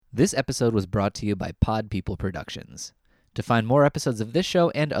This episode was brought to you by Pod People Productions. To find more episodes of this show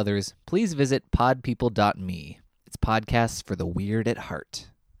and others, please visit podpeople.me. It's podcasts for the weird at heart.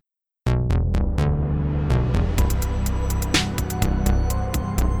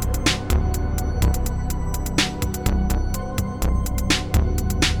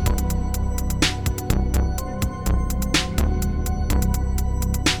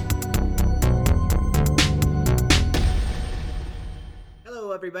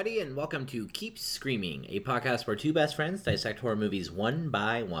 Everybody, and welcome to Keep Screaming, a podcast where two best friends dissect horror movies one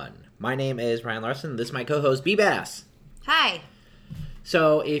by one. My name is Ryan Larson. This is my co-host, B Bass. Hi.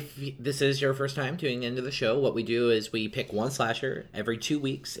 So, if this is your first time tuning into the show, what we do is we pick one slasher every 2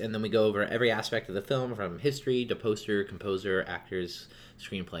 weeks, and then we go over every aspect of the film, from history to poster, composer, actors,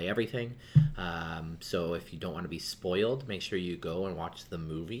 screenplay, everything. So, if you don't want to be spoiled, make sure you go and watch the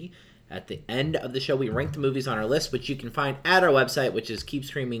movie. At the end of the show, we rank the movies on our list, which you can find at our website, which is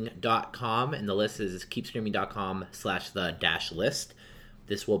keepscreaming.com, and the list is keepscreaming.com/the-list.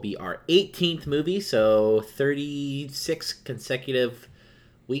 This will be our 18th movie, so 36 consecutive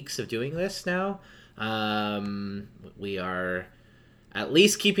weeks of doing this now. We are at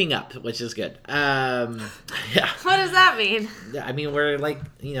least keeping up, which is good. Yeah. What does that mean? I mean, we're we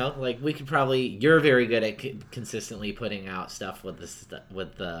could probably. You're very good at consistently putting out stuff with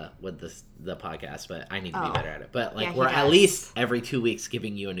the podcast, but I need to be better at it. But we're at least every 2 weeks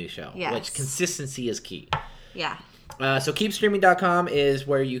giving you a new show, which consistency is key. Yeah. So keepscreaming.com is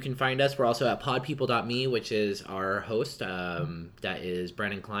where you can find us. We're also at podpeople.me, which is our host. That is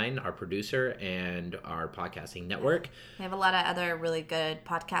Brennan Klein, our producer, and our podcasting network. We have a lot of other really good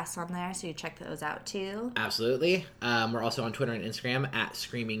podcasts on there, so you check those out too. Absolutely. We're also on Twitter and Instagram at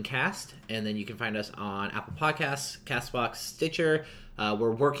ScreamingCast, and then you can find us on Apple Podcasts, CastBox, Stitcher.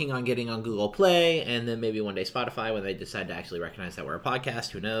 We're working on getting on Google Play, and then maybe one day Spotify when they decide to actually recognize that we're a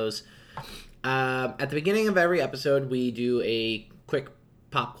podcast. Who knows? At the beginning of every episode, we do a quick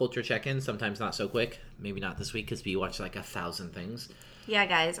pop culture check-in. Sometimes not so quick. Maybe not this week because we watched 1,000 things. Yeah,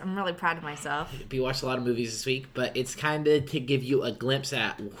 guys, I'm really proud of myself. We watched a lot of movies this week, but it's kind of to give you a glimpse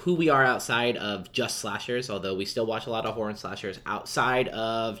at who we are outside of just slashers, although we still watch a lot of horror and slashers outside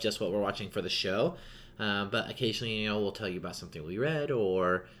of just what we're watching for the show. But occasionally, we'll tell you about something we read,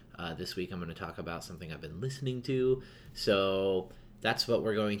 or this week I'm going to talk about something I've been listening to. So that's what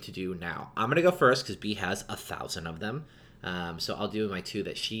we're going to do now. I'm going to go first because B has 1,000 of them. So I'll do my 2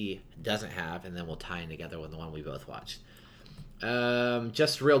 that she doesn't have, and then we'll tie in together with the one we both watched.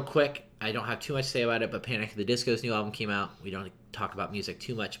 Just real quick, I don't have too much to say about it, but Panic at the Disco's new album came out. We don't talk about music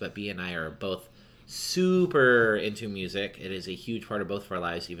too much, but B and I are both super into music. It is a huge part of both of our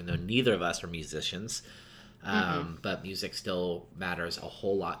lives, even though neither of us are musicians. But music still matters a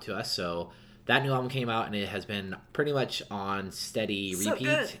whole lot to us, so that new album came out, and it has been pretty much on steady repeat. So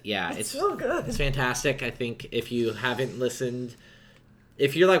good. Yeah, it's so good. It's fantastic. I think if you haven't listened,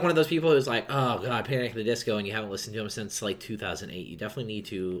 if you're one of those people who's like, oh god, Panic at the Disco, and you haven't listened to them since 2008, you definitely need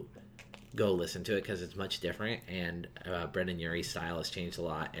to go listen to it because it's much different, and Brendan Urie's style has changed a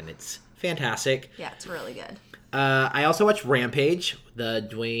lot, and it's fantastic. Yeah, it's really good. I also watched Rampage, the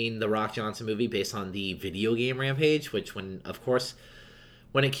Dwayne "The Rock" Johnson movie based on the video game Rampage, which when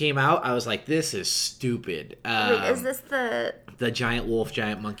it came out, I was like, this is stupid. Wait, is this the giant wolf,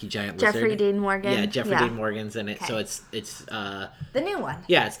 giant monkey, giant Jeffrey lizard? Dean Morgan? Yeah, Jeffrey Dean Morgan's in it. Okay. So it's the new one.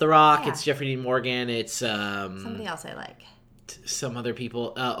 Yeah, it's The Rock, it's Jeffrey Dean Morgan, it's somebody else I like. Some other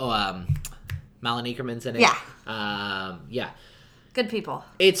people. Malin Akerman's in it. Yeah. Yeah. Good people.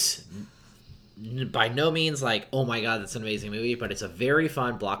 It's by no means oh my god, that's an amazing movie, but it's a very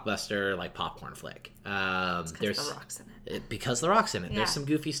fun blockbuster popcorn flick. There's The Rock's in it. Because The Rock's in it. Yeah. There's some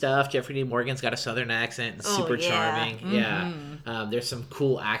goofy stuff. Jeffrey Dean Morgan's got a southern accent and super charming. Mm-hmm. Yeah. There's some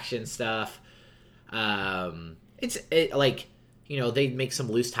cool action stuff. They make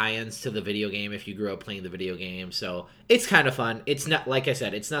some loose tie-ins to the video game if you grew up playing the video game, so it's kind of fun. It's not, like I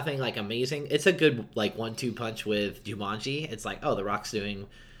said, it's nothing amazing. It's a good 1-2 punch with Jumanji. It's The Rock's doing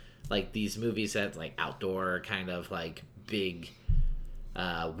these movies that outdoor kind of big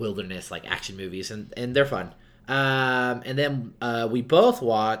wilderness action movies, and they're fun. And then we both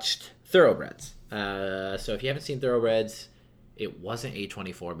watched Thoroughbreds. So if you haven't seen Thoroughbreds, it wasn't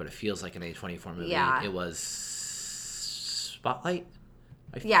A24, but it feels like an A24 movie. Yeah. It was Spotlight.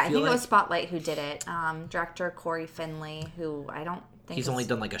 I think it was Spotlight who did it. Director Corey Finley, who I don't think he's only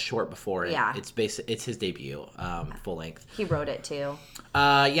done a short before it. Yeah. It's his debut, full length. He wrote it too.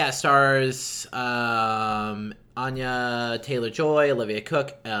 Stars Anya Taylor-Joy, Olivia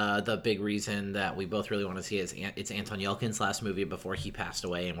Cook. The big reason that we both really want to see is it's Anton Yelchin's last movie before he passed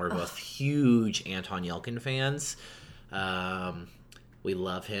away, and we're both huge Anton Yelchin fans. We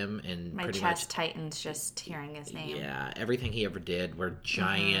love him, and my chest tightens just hearing his name. Yeah, everything he ever did, we're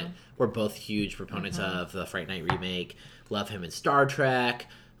giant. We're both huge proponents of the Fright Night remake. Love him in Star Trek.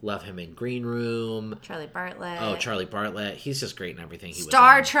 Love him in Green Room. Charlie Bartlett. Oh, Charlie Bartlett. He's just great in everything he was in.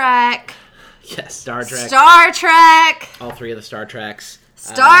 Star Trek. Yes, Star Trek. Star Trek. All 3 of the Star Treks.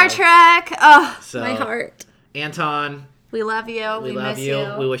 Star Trek. Oh, my heart. Anton. We love you. We love miss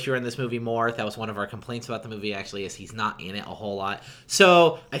you. We wish you were in this movie more. That was one of our complaints about the movie, actually, is he's not in it a whole lot.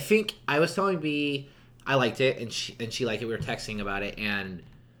 So I think I was telling B I liked it, and she liked it. We were texting about it, and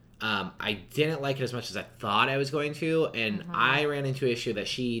I didn't like it as much as I thought I was going to, and I ran into an issue that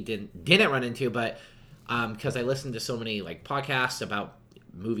she didn't run into, but because I listened to so many like podcasts about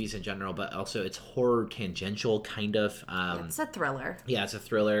movies in general, but also it's horror tangential kind of. It's a thriller. Yeah, it's a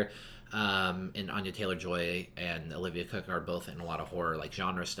thriller. And Anya Taylor-Joy and Olivia Cooke are both in a lot of horror, like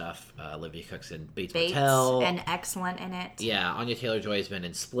genre stuff. Olivia Cooke's in Bates Motel. And excellent in it. Yeah, Anya Taylor-Joy has been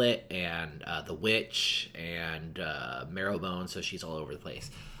in Split and The Witch and Marrowbone, so she's all over the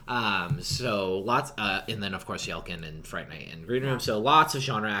place. So lots, and then of course Yelkin and Fright Night and Green Room. So lots of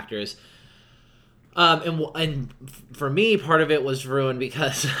genre actors. And for me, part of it was ruined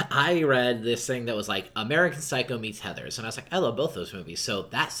because I read this thing that was like American Psycho meets Heathers, and I was like, I love both those movies, so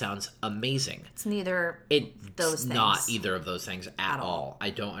that sounds amazing. It's neither those things. Not either of those things at all. I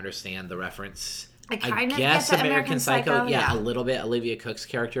don't understand the reference. I kind of guess American Psycho, yeah, a little bit. Olivia Cooke's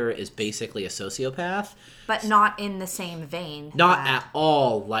character is basically a sociopath, but not in the same vein. Not at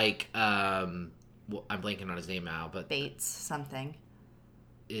all. Like, I'm blanking on his name now, but Bates something.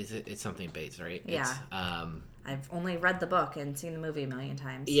 It's something Bates, right? Yeah. I've only read the book and seen the movie a million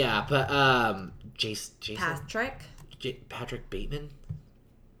times. Yeah, but Jason Patrick Bateman?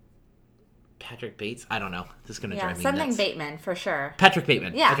 Patrick Bates? I don't know. This is going to drive me nuts. Something Bateman, for sure. Patrick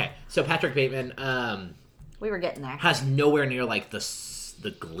Bateman. Yeah. Okay, so Patrick Bateman we were getting there. Has nowhere near like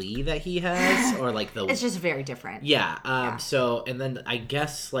the glee that he has, or like the... It's just very different. Yeah. So, and then I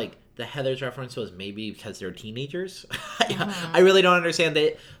guess like the Heathers reference was maybe because they're teenagers. I really don't understand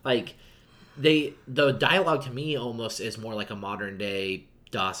that. Like, the dialogue to me almost is more like a modern day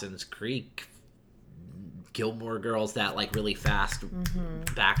Dawson's Creek, Gilmore Girls, that like really fast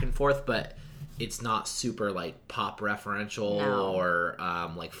back and forth, but it's not super like pop referential or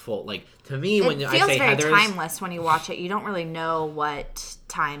like full. Like, to me, when I say Heathers, it feels very timeless when you watch it. You don't really know what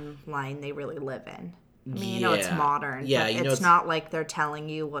timeline they really live in. I mean, you know it's modern. Yeah, but it's not like they're telling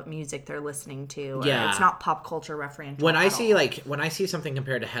you what music they're listening to. Or it's not pop culture referential. When I see something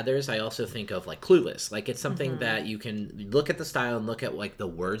compared to Heathers, I also think of like Clueless. Like, it's something that you can look at the style and look at like the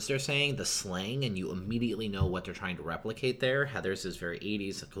words they're saying, the slang, and you immediately know what they're trying to replicate there. Heathers is very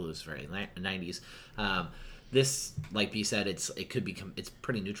 80s, Clueless is very 90s. This, like B said, it's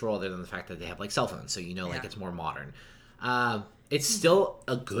pretty neutral, other than the fact that they have like cell phones, so you know like it's more modern. It's still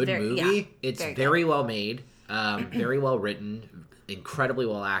a good movie. Yeah, it's very well made, very well written, incredibly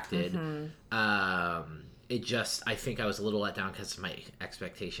well acted. I think I was a little let down because my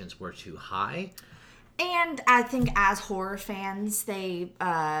expectations were too high. And I think as horror fans, they,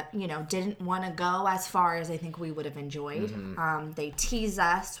 didn't want to go as far as I think we would have enjoyed. They tease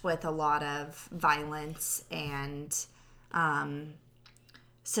us with a lot of violence and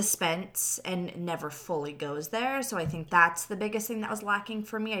suspense and never fully goes there. So I think that's the biggest thing that was lacking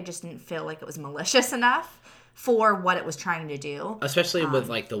for me. I just didn't feel like it was malicious enough for what it was trying to do. Especially with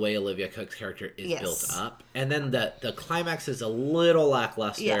like the way Olivia Cooke's character is built up. And then the climax is a little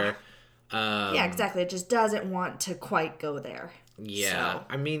lackluster. Yeah, exactly. It just doesn't want to quite go there. Yeah. So.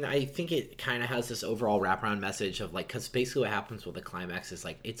 I mean, I think it kind of has this overall wraparound message of like, because basically what happens with the climax is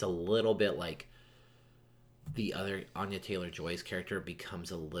like, it's a little bit like the other Anya Taylor-Joy's character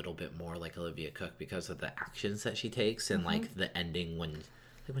becomes a little bit more like Olivia Cooke because of the actions that she takes and like the ending when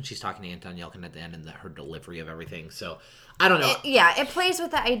she's talking to Anton Yelkin at the end and her delivery of everything. So I don't know. It plays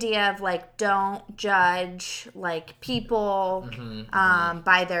with the idea of like, don't judge like people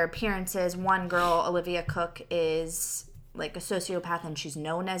by their appearances. One girl, Olivia Cooke, is like a sociopath and she's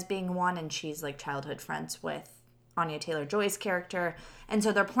known as being one, and she's like childhood friends with Anya Taylor-Joy's character. And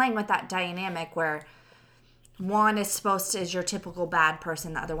so they're playing with that dynamic where one is your typical bad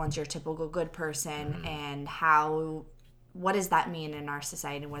person, the other one's your typical good person, and what does that mean in our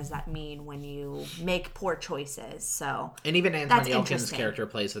society? What does that mean when you make poor choices? So, and even Anton Yelkin's character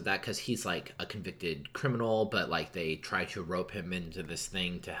plays with that because he's like a convicted criminal, but like they try to rope him into this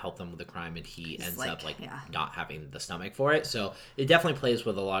thing to help them with the crime, and he ends up not having the stomach for it. So it definitely plays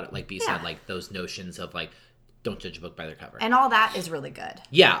with a lot of, like B said, like those notions of like, don't judge a book by their cover. And all that is really good.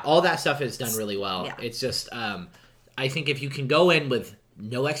 Yeah, all that stuff is done really well. Yeah. It's just, I think if you can go in with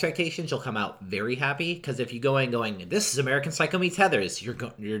no expectations, you'll come out very happy. Because if you go in going, this is American Psycho meets Heathers,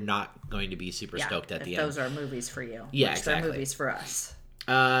 you're not going to be super stoked at the end. Those are movies for you. Yeah, which exactly. They're movies for us.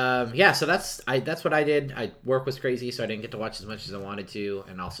 So that's what I did. Work was crazy, so I didn't get to watch as much as I wanted to,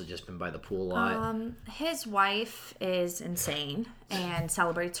 and also just been by the pool a lot. His wife is insane and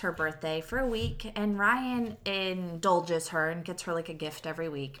celebrates her birthday for a week, and Ryan indulges her and gets her like a gift every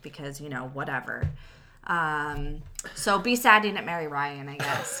week because, whatever. So be sad you didn't marry Ryan, I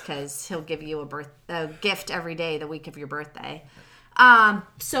guess, because he'll give you a gift every day the week of your birthday.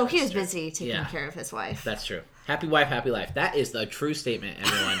 So he was busy taking care of his wife. That's true. Happy wife, happy life. That is the true statement,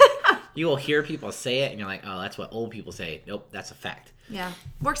 everyone. You will hear people say it, and you're like, oh, that's what old people say. Nope, that's a fact. Yeah.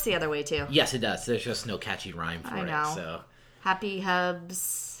 Works the other way, too. Yes, it does. There's just no catchy rhyme for it. So. Happy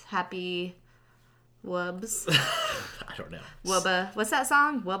hubs. Happy wubs. I don't know. Wubba. What's that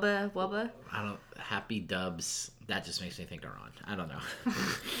song? Wubba. Happy dubs. That just makes me think of Ron. I don't know.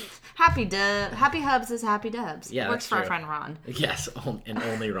 Happy hubs is happy dubs. Yeah, works for our friend Ron. Yes, and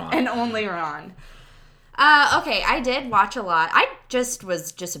only Ron. And only Ron. Okay, I did watch a lot. I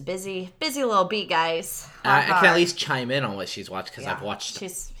was a busy little beat, guys. I can at least chime in on what she's watched because I've watched.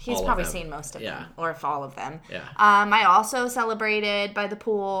 He's probably seen most of them, or if all of them. Yeah. I also celebrated by the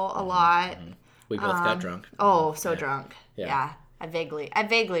pool a lot. Mm-hmm. We both got drunk. Oh, so drunk. Yeah. I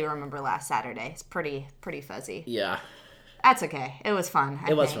vaguely remember last Saturday. It's pretty fuzzy. Yeah. That's okay. It was fun.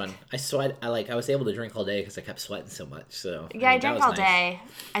 It was fun. I sweat. I was able to drink all day because I kept sweating so much. So I drank all day.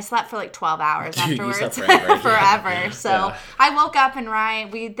 I slept for like 12 hours afterwards. You slept forever. So I woke up and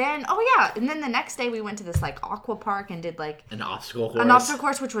Ryan. And then the next day we went to this like aqua park and did like an obstacle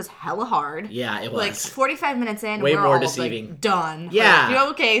course, which was hella hard. Yeah, it was. Like 45 minutes in, way we're more all deceiving. Like, done. Yeah. Like,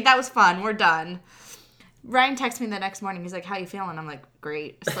 okay, that was fun. We're done. Ryan texted me the next morning. He's like, how you feeling? I'm like,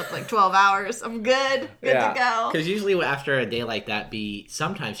 great. I slept like 12 hours. I'm good. Good to go. Because usually after a day like that,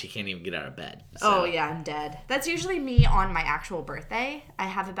 sometimes you can't even get out of bed. So. Oh, yeah, I'm dead. That's usually me on my actual birthday. I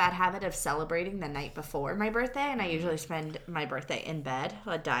have a bad habit of celebrating the night before my birthday, and I usually spend my birthday in bed,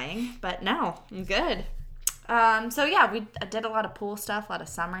 dying. But no, I'm good. We did a lot of pool stuff, a lot of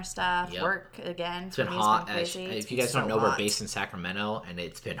summer stuff, work again. It's been hot. If you guys don't know, we're based in Sacramento, and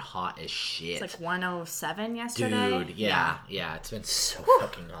it's been hot as shit. It's like 107 yesterday. Dude, yeah, it's been so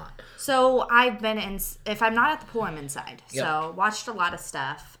fucking hot. So I've been if I'm not at the pool, I'm inside. Yep. So watched a lot of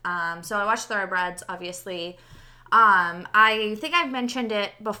stuff. So I watched Thoroughbreds, obviously. I think I've mentioned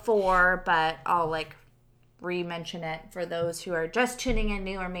it before, but I'll re-mention it for those who are just tuning in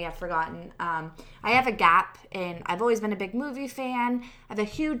new or may have forgotten. I have a gap I've always been a big movie fan. I have a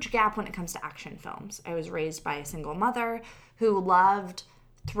huge gap when it comes to action films. I was raised by a single mother who loved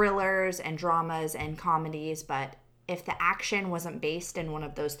thrillers and dramas and comedies, but if the action wasn't based in one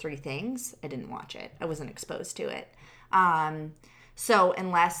of those three things, I didn't watch it. I wasn't exposed to it. So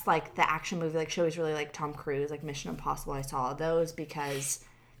unless the action movie, she always really liked Tom Cruise, Mission Impossible, I saw those because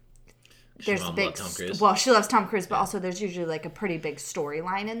there's a big, well, she loves Tom Cruise, but also there's usually a pretty big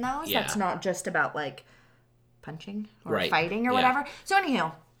storyline in those. Yeah. That's not just about punching or fighting or whatever. So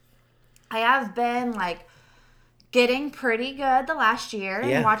anywho, I have been getting pretty good the last year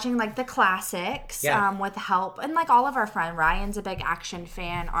and watching the classics with help and all of our friends. Ryan's a big action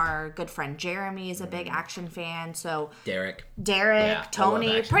fan. Our good friend Jeremy is a big action fan. So Derek,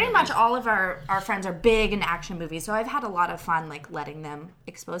 Tony, pretty much all of our friends are big into action movies. So I've had a lot of fun letting them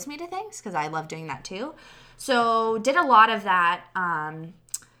expose me to things because I love doing that too. So did a lot of that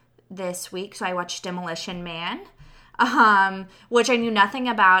this week. So I watched Demolition Man. Which I knew nothing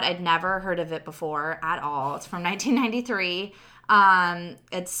about. I'd never heard of it before at all. It's from 1993.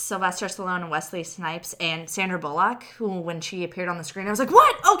 It's Sylvester Stallone and Wesley Snipes and Sandra Bullock, who, when she appeared on the screen, I was like,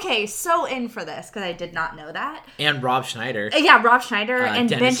 what? Okay, so in for this, because I did not know that. And Rob Schneider. Yeah, Rob Schneider and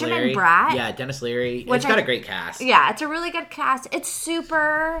Dennis Benjamin Leary. Bratt. Yeah, Dennis Leary. It's got a great cast. Yeah, it's a really good cast. It's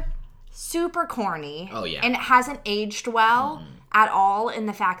super corny. Oh, yeah. And it hasn't aged well. At all in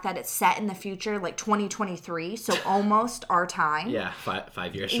the fact that it's set in the future, 2023, so almost our time. Yeah,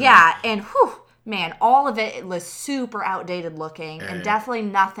 5 years from now. And man, all of it was super outdated looking and definitely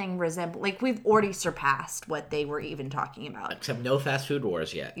nothing resemble. We've already surpassed what they were even talking about. Except no fast food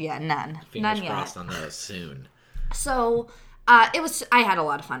wars yet. Yeah, none. Fingers crossed on those soon. So, I had a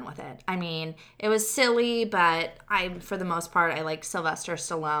lot of fun with it. I mean, it was silly, but for the most part, I like Sylvester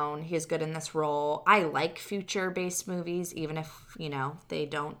Stallone. He's good in this role. I like future-based movies, even if, they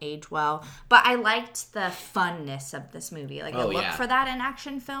don't age well. But I liked the funness of this movie. I look for that in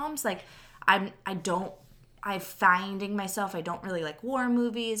action films. I'm finding myself, I don't really like war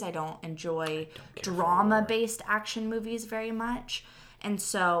movies. I don't enjoy drama-based action movies very much. And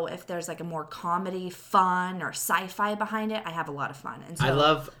so if there's like a more comedy, fun, or sci-fi behind it, I have a lot of fun. And so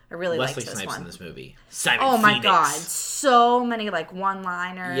I really Wesley liked this Snipes one. in this movie. Simon Oh my Phoenix. god, so many like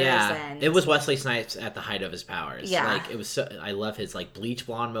one-liners. Yeah, and it was Wesley Snipes at the height of his powers. Yeah. Like it was. I love his like bleach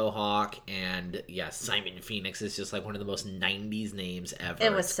blonde mohawk, and Simon Phoenix is just like one of the most '90s names ever.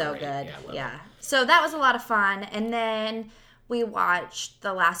 It was It's so great. good. Yeah, I love Yeah. So that was a lot of fun. And then we watched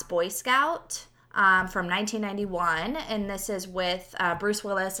The Last Boy Scout from 1991. And this is with Bruce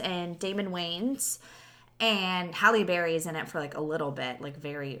Willis and Damon Wayans. And Halle Berry is in it for like a little bit, like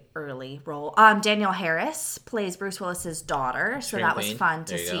very early role. Danielle Harris plays Bruce Willis's daughter. So Sharon that was Queen. fun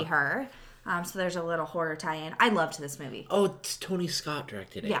to There you see go. her. So there's a little horror tie-in. I loved this movie. Oh, Tony Scott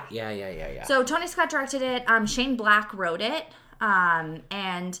directed it. Yeah. Yeah. So Tony Scott directed it. Shane Black wrote it.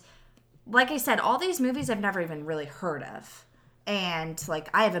 And like I said, all these movies I've never even really heard of. And like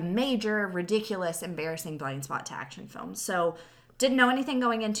I have a major, ridiculous, embarrassing blind spot to action films. So didn't know anything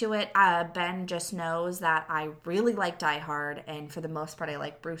going into it. Ben just knows that I really like Die Hard. And for the most part, I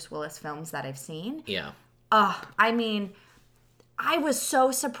like Bruce Willis films that I've seen. Yeah. I mean, I was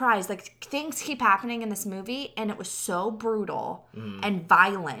so surprised. Like, things keep happening in this movie, and it was so brutal and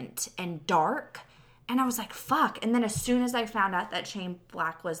violent and dark. And I was like, fuck. And then as soon as I found out that Shane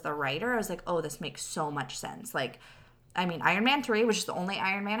Black was the writer, I was like, oh, this makes so much sense. Like, I mean, Iron Man 3, which is the only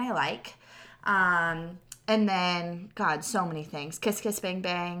Iron Man I like. And then, God, so many things. Kiss Kiss Bang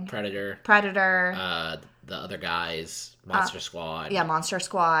Bang. Predator. The other guys. Monster Squad. Yeah, Monster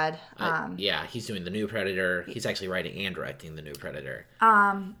Squad. Yeah, he's doing the new Predator. He's actually writing and directing the new Predator.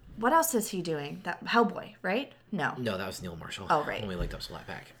 What else is he doing? That Hellboy, right? No. No, that was Neil Marshall. Oh, right. When we looked up Slap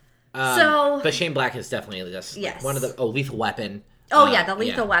Pack. But Shane Black is definitely just like Yes. one of the... Oh, Lethal Weapon. Oh, yeah, the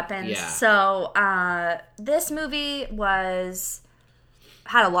Lethal Weapons. Yeah. So, this movie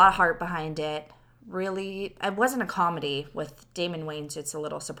had a lot of heart behind it. Really, it wasn't a comedy with Damon Wayans. It's a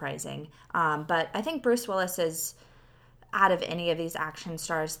little surprising. But I think Bruce Willis is, out of any of these action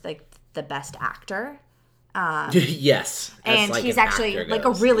stars, like the best actor. Yes. And like he's an actually actor like a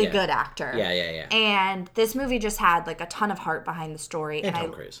goes. really Yeah. good actor. Yeah. And this movie just had like a ton of heart behind the story. And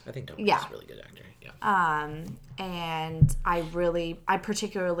Tom Cruise. I think Tom Cruise is a really good actor. Yeah. And I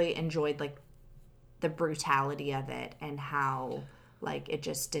particularly enjoyed like the brutality of it and how like it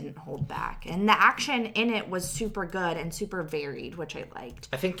just didn't hold back. And the action in it was super good and super varied, which I liked.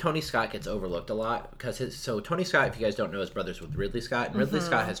 I think Tony Scott gets overlooked a lot because Tony Scott, if you guys don't know, is brothers with Ridley Scott. And Ridley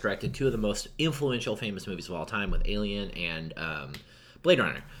Scott has directed two of the most influential, famous movies of all time with Alien and Blade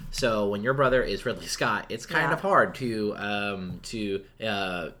Runner. So when your brother is Ridley Scott, it's kind of hard to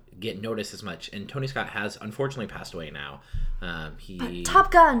get noticed as much. And Tony Scott has unfortunately passed away now.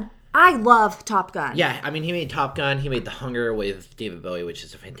 Top Gun. I love Top Gun. Yeah, I mean, he made Top Gun. He made The Hunger with David Bowie, which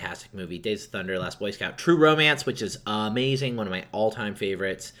is a fantastic movie. Days of Thunder, Last Boy Scout. True Romance, which is amazing. One of my all-time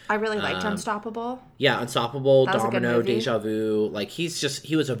favorites. I really liked Unstoppable. Yeah, Unstoppable, That was a good Domino, movie. Deja Vu. Like, he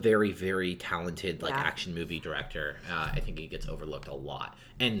was a very, very talented, action movie director. I think he gets overlooked a lot.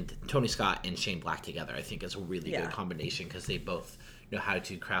 And Tony Scott and Shane Black together, I think, is a really good combination because they both know how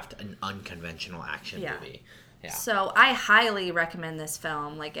to craft an unconventional action movie. Yeah. So I highly recommend this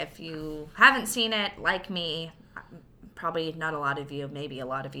film. Like, if you haven't seen it, like me, probably not a lot of you, maybe a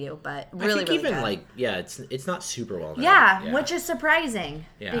lot of you, but really, I think really even good. it's not super well known. Yeah, which is surprising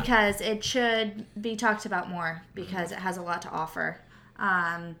Yeah. because it should be talked about more because it has a lot to offer.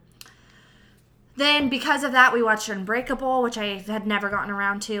 Then because of that, we watched Unbreakable, which I had never gotten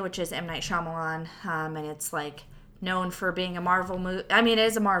around to, which is M. Night Shyamalan, and it's like known for being a Marvel movie. I mean, it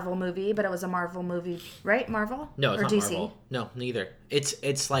is a Marvel movie, but it was a Marvel movie, right? Marvel? No, it's or not DC? Marvel. No, neither. It's a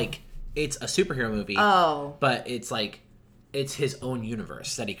superhero movie. Oh. But it's like it's his own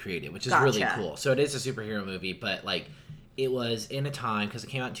universe that he created, which is Gotcha. really cool. So it is a superhero movie, but like it was in a time because it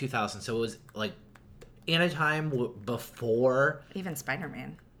came out in 2000, so it was like in a time before. Even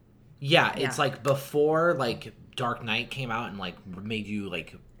Spider-Man. Yeah, it's like before like Dark Knight came out and like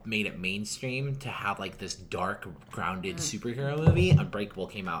made it mainstream to have like this dark, grounded superhero movie. Unbreakable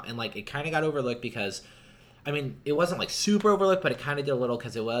came out and like it kind of got overlooked because, I mean, it wasn't like super overlooked, but it kind of did a little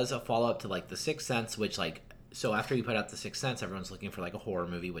because it was a follow up to like The Sixth Sense, which like so after you put out The Sixth Sense, everyone's looking for like a horror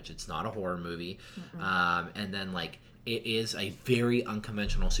movie, which it's not a horror movie, and then like it is a very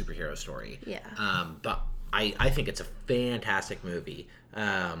unconventional superhero story. Yeah. But I think it's a fantastic movie,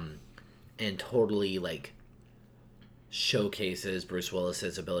 and totally like showcases Bruce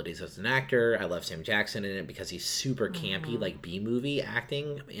Willis's abilities as an actor. I love Sam Jackson in it because he's super campy, like B-movie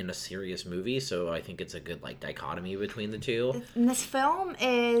acting in a serious movie. So I think it's a good like dichotomy between the two. And this film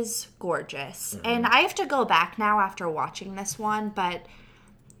is gorgeous. And I have to go back now after watching this one, but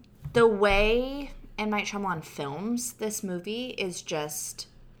the way M. Night Shyamalan films this movie is just,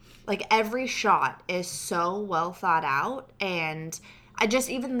 like, every shot is so well thought out. And I just,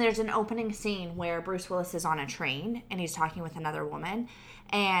 even there's an opening scene where Bruce Willis is on a train and he's talking with another woman.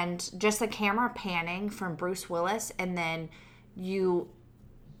 And just the camera panning from Bruce Willis, and then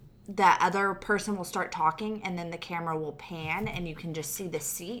that other person will start talking, and then the camera will pan and you can just see the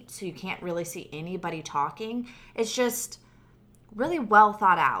seat, so you can't really see anybody talking. It's just really well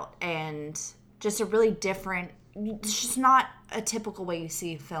thought out and just a really different, it's just not a typical way you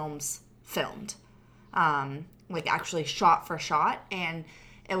see films filmed, like actually shot for shot, and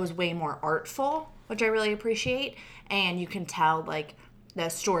it was way more artful, which I really appreciate. And you can tell, like, the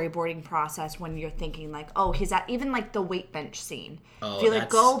storyboarding process when you're thinking, like, oh, he's at, even like the weight bench scene. Oh, if you like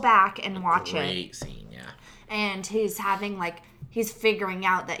go back and watch great scene, yeah. And he's having, like, he's figuring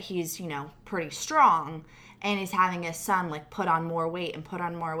out that he's, you know, pretty strong, and he's having his son, like, put on more weight and put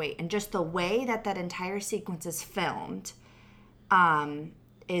on more weight. And just the way that entire sequence is filmed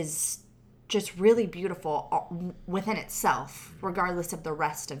is just really beautiful within itself, regardless of the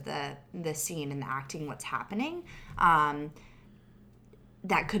rest of the scene and the acting, what's happening.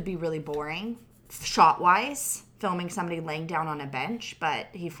 That could be really boring shot-wise, filming somebody laying down on a bench, but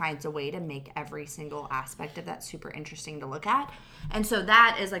he finds a way to make every single aspect of that super interesting to look at. And so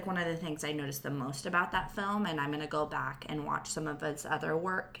that is, like, one of the things I noticed the most about that film, and I'm going to go back and watch some of his other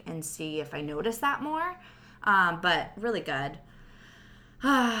work and see if I notice that more. But really good.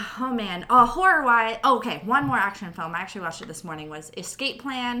 Oh, man. Horror-wise, okay, one more action film. I actually watched it this morning, was Escape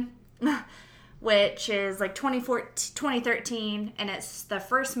Plan, which is like 2013, and it's the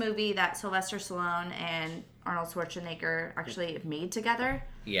first movie that Sylvester Stallone and Arnold Schwarzenegger actually made together.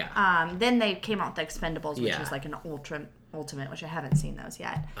 Yeah. Then they came out with The Expendables, which is like an ultimate, which I haven't seen those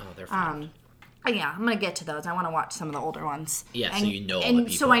yet. Oh, they're fun. Yeah, I'm going to get to those. I want to watch some of the older ones. Yeah, and, so you know all the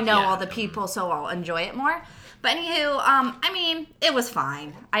people. So I know all the people, so I'll enjoy it more. But anywho, I mean, it was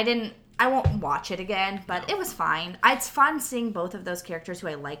fine. I won't watch it again, but it was fine. It's fun seeing both of those characters, who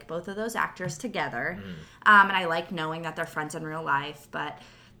I like both of those actors together. And I like knowing that they're friends in real life. But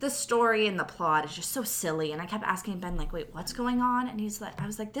the story and the plot is just so silly. And I kept asking Ben, like, wait, what's going on? And I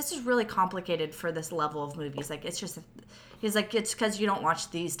was like, this is really complicated for this level of movies. Like, he's like, it's because you don't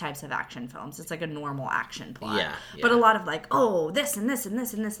watch these types of action films. It's like a normal action plot. Yeah. But a lot of, like, oh, this and this and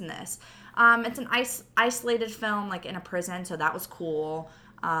this and this and this. It's an isolated film, like, in a prison, so that was cool.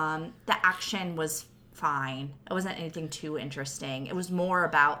 The action was fine. It wasn't anything too interesting. It was more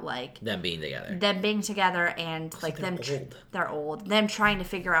about, like, them being together and like they're them old. They're old. Them trying to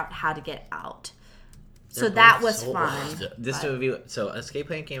figure out how to get out. So that was fun. This movie, so Escape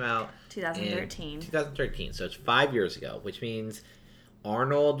Plan came out 2013. 2013, so it's 5 years ago, which means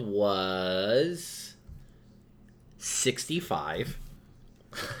Arnold was 65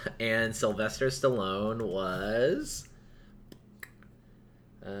 and Sylvester Stallone was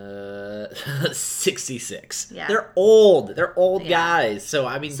 66. Yeah. They're old guys. So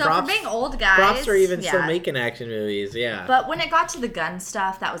I mean, so props, for being old guys, props are even still making action movies. Yeah. But when it got to the gun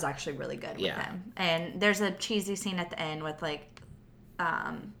stuff, that was actually really good with Yeah. him. And there's a cheesy scene at the end with, like,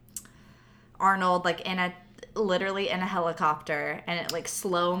 Arnold, like, literally in a helicopter, and it, like,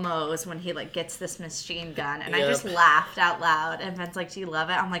 slow-mos when he, like, gets this machine gun, and I just laughed out loud. And Ben's like, do you love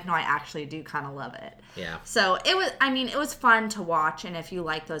it? I'm like, no, I actually do kind of love it. Yeah. So it was fun to watch, and if you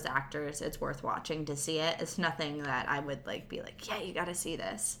like those actors, it's worth watching to see it. It's nothing that I would, like, be like, yeah, you gotta see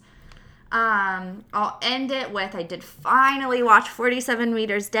this. I'll end it with, I did finally watch 47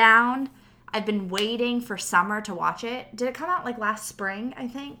 Meters Down. I've been waiting for summer to watch it. Did it come out, like, last spring, I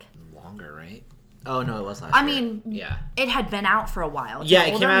think? Longer, right? Oh, no, it was last year. I mean, yeah. It had been out for a while. Yeah,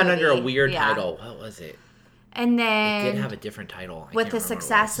 it came out under a weird title. What was it? And then It did have a different title. With the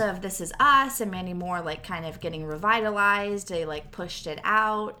success of This Is Us and Mandy Moore, like, kind of getting revitalized, they, like, pushed it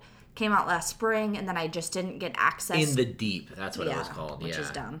out. Came out last spring, and then I just didn't get access. In the Deep, that's what it was called. Which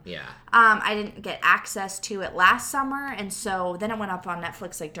is dumb. Yeah. I didn't get access to it last summer, and so then it went up on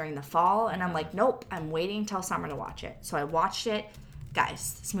Netflix, like, during the fall, and I'm like, nope, I'm waiting till summer to watch it. So I watched it.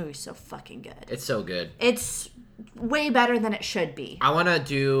 Guys, this movie's so fucking good. It's so good. It's way better than it should be. I want to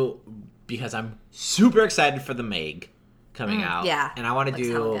do, because I'm super excited for The Meg coming out. Yeah. And I want to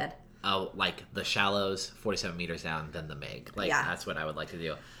do, good. like, The Shallows, 47 Meters Down, then The Meg. Like, Yeah. that's what I would like to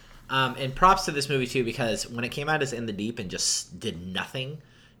do. And props to this movie, too, because when it came out as In the Deep and just did nothing,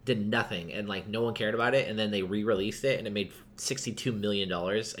 and, like, no one cared about it, and then they re-released it, and it made $62 million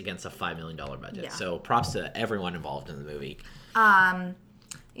against a $5 million budget. Yeah. So props to everyone involved in the movie.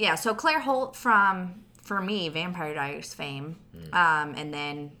 Yeah, so Claire Holt from, for me, Vampire Diaries fame, and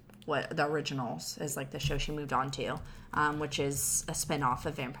then what the Originals is, like, the show she moved on to, which is a spin-off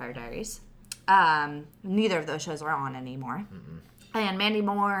of Vampire Diaries. Neither of those shows are on anymore. And Mandy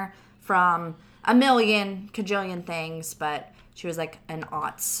Moore from a million cajillion things, but she was like an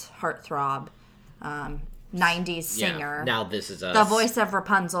aughts heartthrob, 90s singer. Yeah. Now This Is Us. The voice of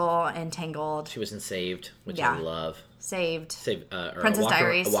Rapunzel and Tangled. She was in Saved, which I love. Saved. Princess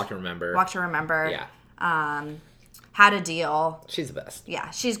Diaries. A Walk to Remember. Walk to Remember. Yeah. How to Deal. She's the best. Yeah,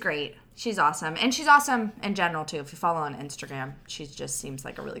 she's great. She's awesome. And she's awesome in general, too. If you follow on Instagram, she just seems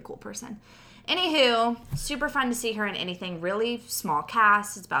like a really cool person. Anywho, super fun to see her in anything. Really small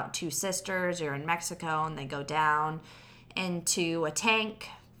cast. It's about two sisters. They're in Mexico, and they go down into a tank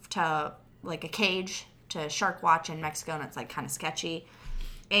to, like, a cage to shark watch in Mexico, and it's, like, kind of sketchy.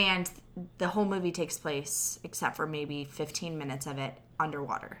 And the whole movie takes place, except for maybe 15 minutes of it,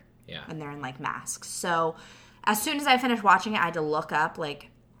 underwater. Yeah. And they're in, like, masks. So as soon as I finished watching it, I had to look up, like,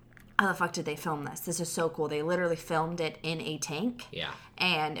 how the fuck did they film this? This is so cool. They literally filmed it in a tank. Yeah.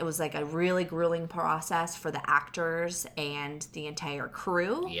 And it was like a really grueling process for the actors and the entire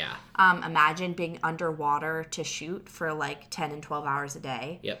crew. Yeah. Imagine being underwater to shoot for like 10 and 12 hours a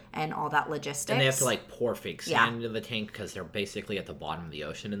day. Yep. And all that logistics. And they have to like pour fake sand into the tank because they're basically at the bottom of the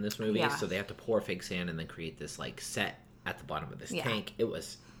ocean in this movie. Yeah. So they have to pour fake sand and then create this like set at the bottom of this tank. It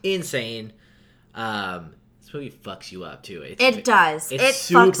was insane. This movie fucks you up too. It does. It fucks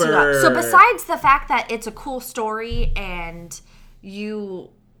you up. So besides the fact that it's a cool story and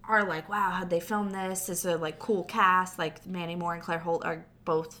you are like, wow, how'd they film this? This is a like cool cast. Like Mandy Moore and Claire Holt are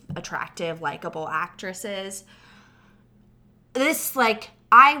both attractive, likable actresses. This like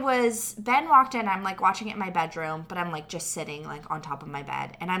Ben walked in, I'm like watching it in my bedroom, but I'm like just sitting like on top of my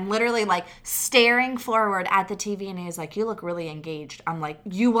bed. And I'm literally like staring forward at the TV and he's like, you look really engaged. I'm like,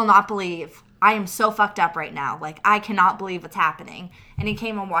 you will not believe. I am so fucked up right now. Like, I cannot believe what's happening. And he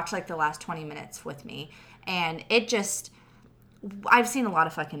came and watched like the last 20 minutes with me. And it just, I've seen a lot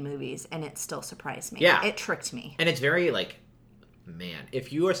of fucking movies and it still surprised me. Yeah. It tricked me. And it's very like, man,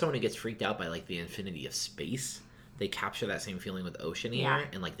 if you are someone who gets freaked out by like the infinity of space, they capture that same feeling with ocean air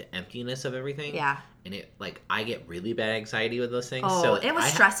and like the emptiness of everything. Yeah. And it like, I get really bad anxiety with those things. Oh, so it was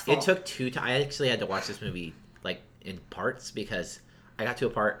stressful. It took I actually had to watch this movie like in parts because I got to a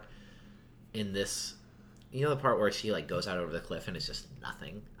part in this, you know, the part where she like goes out over the cliff and it's just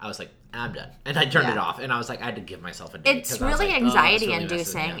nothing. I was like, I'm done, and I turned it off, and I was like, I had to give myself a day. It's really anxiety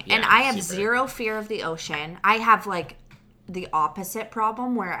inducing, and I have zero fear of the ocean. I have like the opposite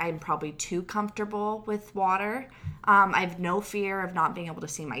problem where I'm probably too comfortable with water. I have no fear of not being able to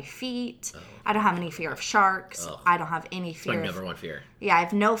see my feet. I don't have any fear of sharks. I don't have any fear. My number one fear. Yeah, I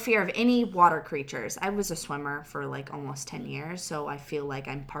have no fear of any water creatures. I was a swimmer for like almost 10 years, so I feel like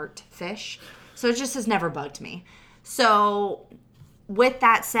I'm part fish. So it just has never bugged me. So with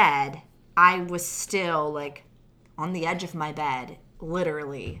that said, I was still like on the edge of my bed,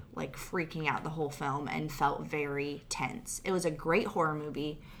 literally like freaking out the whole film and felt very tense. It was a great horror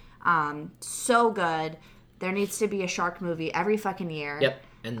movie. So good. There needs to be a shark movie every fucking year. Yep.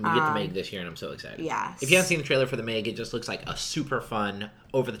 And we get the Meg this year, and I'm so excited. Yeah. If you haven't seen the trailer for the Meg, it just looks like a super fun,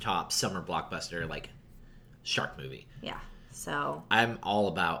 over-the-top summer blockbuster, like, shark movie. Yeah. So I'm all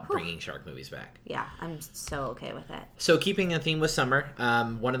about bringing shark movies back. Yeah, I'm so okay with it. So keeping a theme with summer,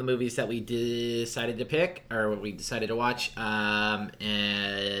 one of the movies that we decided to pick, or we decided to watch,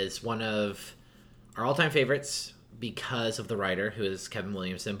 is one of our all-time favorites because of the writer, who is Kevin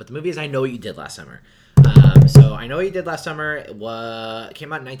Williamson. But the movie is I Know What You Did Last Summer. So I Know What You Did Last Summer it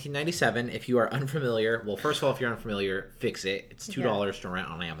came out in 1997. If you are unfamiliar, well, first of all, if you're unfamiliar, fix it. It's $2 to rent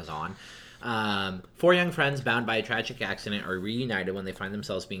on Amazon. Four young friends bound by a tragic accident are reunited when they find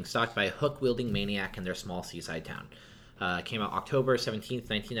themselves being stalked by a hook-wielding maniac in their small seaside town. Came out October 17th,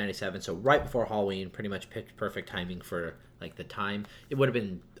 1997, so right before Halloween, pretty much perfect timing for like the time. It would have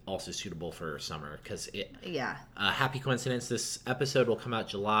been also suitable for summer because it. Yeah. Happy coincidence. This episode will come out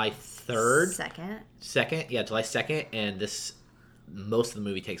July 3rd. Second, yeah, July 2nd, and most of the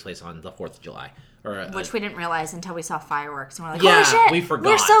movie takes place on the 4th of July. Which we didn't realize until we saw fireworks, and we're like, holy shit, we forgot.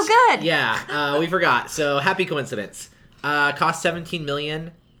 We're so good. Yeah, we forgot. So happy coincidence. Cost $17 million,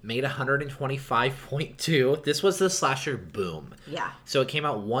 made $125.2. This was the slasher boom. Yeah. So it came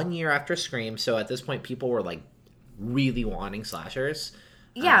out 1 year after Scream. So at this point, people were like really wanting slashers.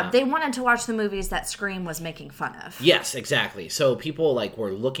 Yeah, they wanted to watch the movies that Scream was making fun of. Yes, exactly. So people like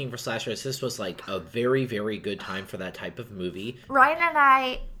were looking for slashers. This was like a very, very good time for that type of movie. Ryan and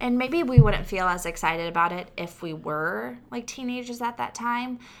I, and maybe we wouldn't feel as excited about it if we were like teenagers at that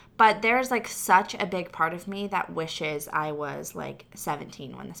time, but there's like such a big part of me that wishes I was like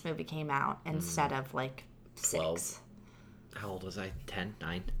 17 when this movie came out instead of like 12. 6. How old was I? 10?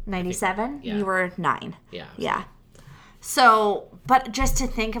 9? 97? Yeah. You were 9. Yeah. Yeah. So, but just to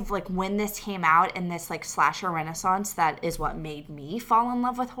think of like when this came out and this like slasher renaissance, that is what made me fall in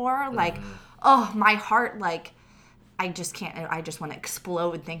love with horror. Like, oh, my heart, like, I just want to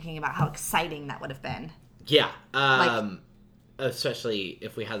explode thinking about how exciting that would have been. Yeah. Especially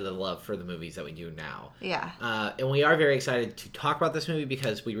if we had the love for the movies that we do now. Yeah. And we are very excited to talk about this movie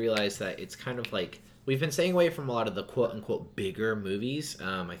because we realize that it's kind of like, we've been staying away from a lot of the quote-unquote bigger movies.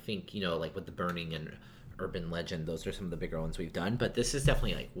 I think, like with The Burning and Urban Legend, those are some of the bigger ones we've done. But this is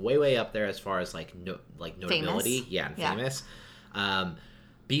definitely like way up there as far as like notability. Famous. Yeah, and famous.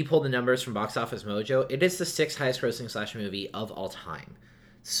 B pulled the numbers from Box Office Mojo. It is the 6th highest grossing slasher movie of all time.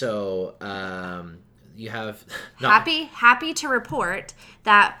 So, you have... Happy to report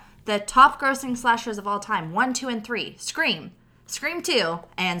that the top grossing slashers of all time, 1, 2, and 3, Scream 2,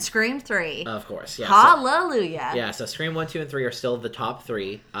 and Scream 3. Of course, yeah. Hallelujah. So Scream 1, 2, and 3 are still the top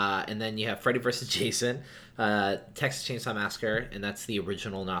 3. And then you have Freddy vs. Jason, Texas Chainsaw Massacre, and that's the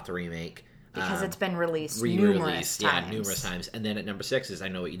original, not the remake. Because it's been released numerous times. Yeah, numerous times. And then at number 6 is I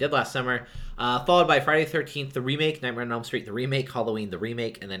Know What You Did Last Summer, followed by Friday the 13th, the remake, Nightmare on Elm Street, the remake, Halloween, the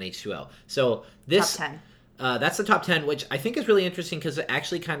remake, and then H2O. So this... Top 10. That's the top 10, which I think is really interesting because it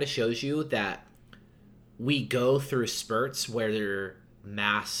actually kind of shows you that we go through spurts where they're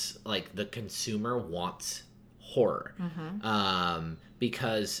mass, like the consumer wants horror.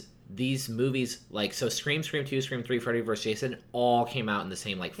 Because these movies, like, so Scream 2, Scream 3, Freddy vs. Jason, all came out in the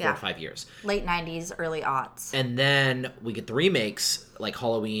same, 4 or 5 years. Late 90s, early aughts. And then we get the remakes, like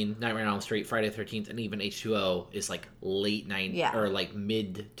Halloween, Nightmare on Elm Street, Friday the 13th, and even H2O is, late 90s, or,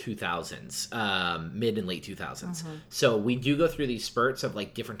 mid-2000s, mid and late 2000s. So we do go through these spurts of,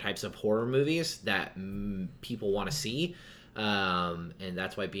 different types of horror movies that people want to see. And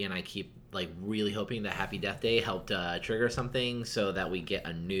that's why B and I keep really hoping that Happy Death Day helped trigger something so that we get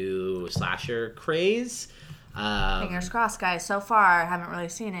a new slasher craze. Fingers crossed, guys. So far, I haven't really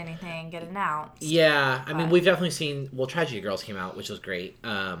seen anything get announced. Yeah, I mean, we've definitely seen... Well, Tragedy Girls came out, which was great,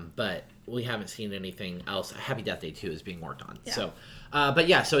 but we haven't seen anything else. Happy Death Day 2 is being worked on. Yeah. So, but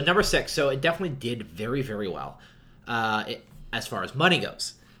yeah, so number 6. So it definitely did very, very well as far as money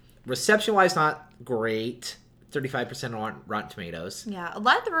goes. Reception-wise, not great. 35% on Rotten Tomatoes. Yeah, a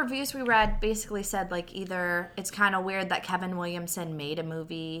lot of the reviews we read basically said either it's kind of weird that Kevin Williamson made a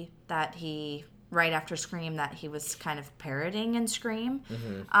movie that he right after Scream that he was kind of parodying in Scream.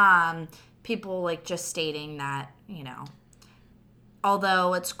 People just stating that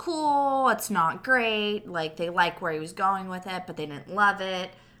although it's cool, it's not great. They like where he was going with it, but they didn't love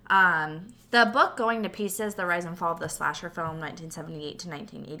it. The book Going to Pieces, The Rise and Fall of the Slasher Film, 1978 to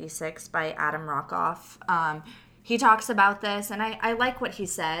 1986 by Adam Rockoff. He talks about this, and I like what he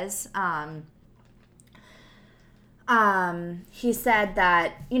says. He said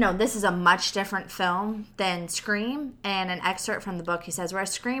that, this is a much different film than Scream, and an excerpt from the book, he says,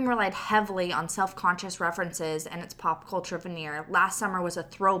 whereas Scream relied heavily on self-conscious references and its pop culture veneer, Last Summer was a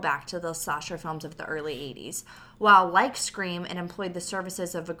throwback to the slasher films of the early 80s. While, like Scream, it employed the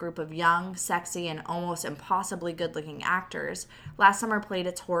services of a group of young, sexy, and almost impossibly good-looking actors, Last Summer played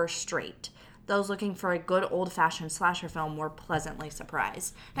its horror straight. Those looking for a good old-fashioned slasher film were pleasantly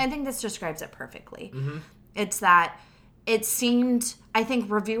surprised. And I think this describes it perfectly. It's that it seemed, I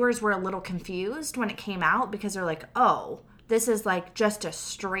think reviewers were a little confused when it came out because they're like, oh, this is just a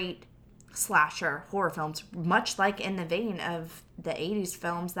straight slasher horror films, much like in the vein of the 80s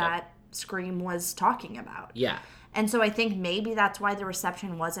films that Scream was talking about. Yeah. And so I think maybe that's why the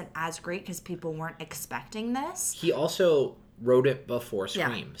reception wasn't as great because people weren't expecting this. He also wrote it before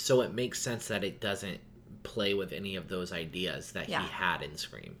Scream, so it makes sense that it doesn't play with any of those ideas that he had in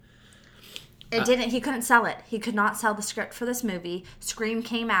Scream. It didn't. He couldn't sell it. He could not sell the script for this movie. Scream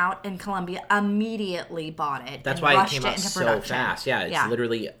came out, and Columbia immediately bought it. That's and why it rushed came out into so production. fast. Yeah, it's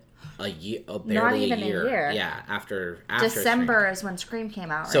literally a year, barely not even a year. A year. Yeah, after December Scream. is when Scream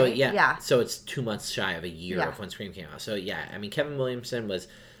came out. Right? So yeah, so it's 2 months shy of a year of when Scream came out. So yeah, I mean Kevin Williamson was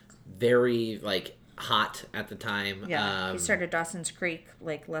very hot at the time. Yeah, he started Dawson's Creek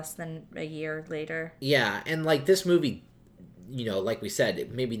less than a year later. Yeah, and this movie, like we said,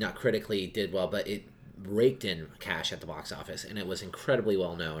 it maybe not critically did well, but it raked in cash at the box office, and it was incredibly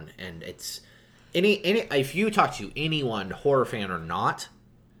well known. And it's if you talk to anyone, horror fan or not,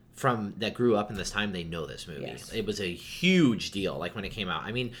 from that grew up in this time, they know this movie. Yes. It was a huge deal when it came out.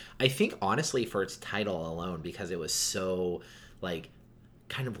 I mean, I think honestly for its title alone, because it was so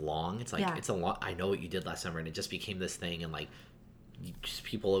kind of long, it's it's a lot. I Know What You Did Last Summer, and it just became this thing, and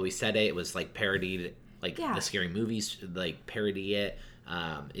people always said it was parodied like Yeah. the Scary Movies like parody it.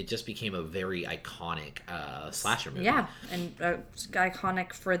 It just became a very iconic slasher movie. Yeah, and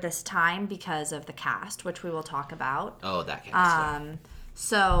iconic for this time because of the cast, which we will talk about. Oh, that kind of stuff.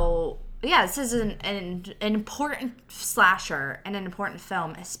 So, yeah, this is an important slasher and an important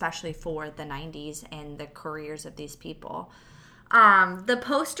film, especially for the 90s and the careers of these people. The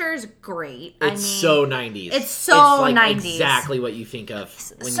poster's great. It's so 90s. It's so like 90s. Exactly what you think of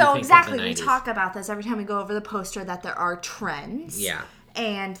when you So think exactly, of the 90s. we talk about this every time we go over the poster, that there are trends. Yeah.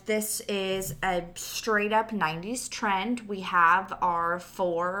 And this is a straight up 90s trend. We have our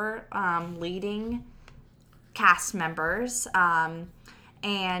 4 leading cast members.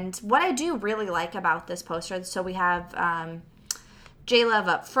 And what I do really like about this poster, so we have J-Love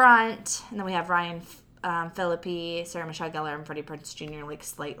up front, and then we have Ryan Phillippe, Sarah Michelle Gellar, and Freddie Prinze Jr. like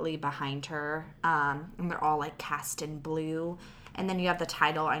slightly behind her. And they're all like cast in blue. And then you have the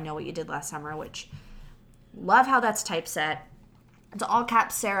title, I Know What You Did Last Summer, which love how that's typeset. It's all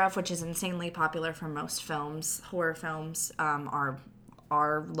caps serif, which is insanely popular for most films. Horror films, our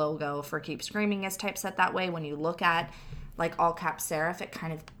logo for Keep Screaming is typeset that way. When you look at like all caps serif, it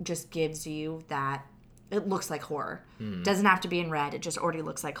kind of just gives you that, it looks like horror. Doesn't have to be in red, it just already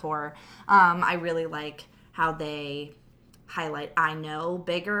looks like horror. I really like how they highlight I Know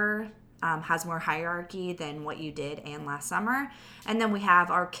bigger, has more hierarchy than What You Did and Last Summer. And then we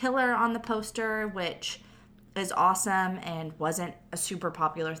have our killer on the poster, which is awesome and wasn't a super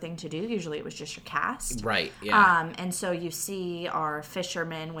popular thing to do. Usually it was just your cast. Right, yeah. And so you see our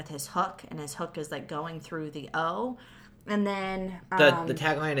fisherman with his hook, and his hook is like going through the O. And then The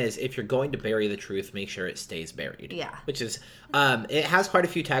tagline is, if you're going to bury the truth, make sure it stays buried. Yeah. Which is, it has quite a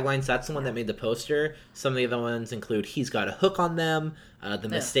few taglines. That's the one that made the poster. Some of the other ones include, he's got a hook on them. The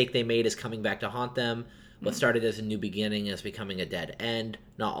mistake they made is coming back to haunt them. What started as a new beginning is becoming a dead end.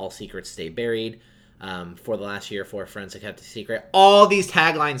 Not all secrets stay buried. For the last year, 4 friends have kept a secret. All these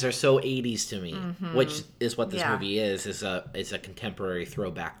taglines are so 80s to me, which is what this movie is a contemporary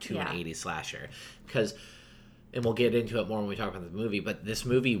throwback to an 80s slasher. Because, and we'll get into it more when we talk about the movie, but this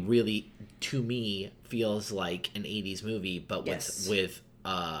movie really, to me, feels like an 80s movie, but with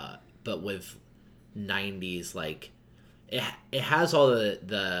 90s, like, it has all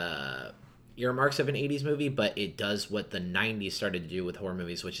the earmarks of an 80s movie, but it does what the 90s started to do with horror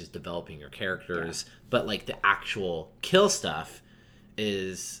movies, which is developing your characters. But like the actual kill stuff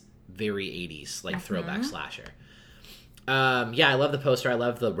is very 80s, like throwback slasher. I love the poster. I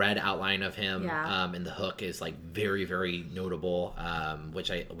love the red outline of him. And the hook is like very, very notable,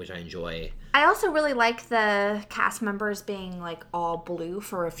 which I enjoy. I also really like the cast members being like all blue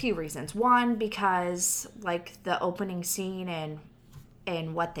for a few reasons. One, because like the opening scene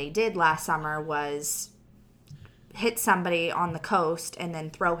and what they did last summer was hit somebody on the coast and then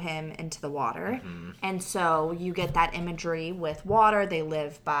throw him into the water. And so you get that imagery with water. They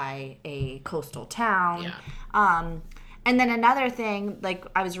live by a coastal town. And then another thing, like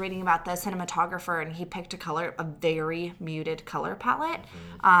I was reading about the cinematographer, and he picked a very muted color palette.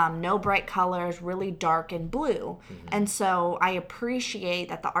 No bright colors, really dark and blue. And so I appreciate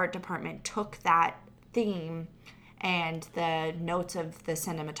that the art department took that theme and the notes of the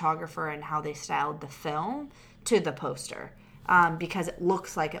cinematographer and how they styled the film to the poster, because it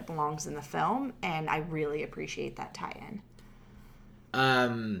looks like it belongs in the film, and I really appreciate that tie-in.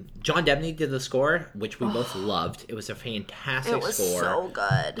 John Debney did the score, which we both loved. It was a fantastic score. It was so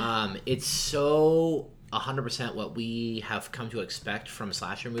good. It's so 100% what we have come to expect from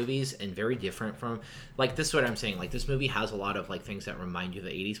slasher movies, and very different from, like, this is what I'm saying, like, this movie has a lot of like things that remind you of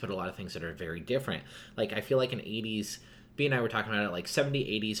the 80s, but a lot of things that are very different. Like, I feel like in 80s, B and I were talking about it, like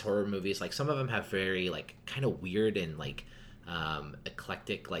 70s, 80s horror movies, like some of them have very like kind of weird and like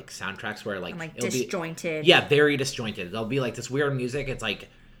eclectic like soundtracks where like, and, like, disjointed. Very disjointed. There'll be like this weird music. It's like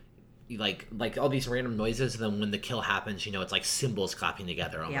all these random noises, and then when the kill happens, you know, it's like cymbals clapping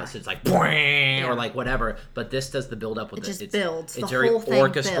together almost. It's like or like whatever. But this does the build up with it builds. It's the very whole thing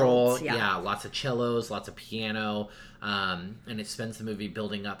orchestral. Builds. Lots of cellos, lots of piano, and it spends the movie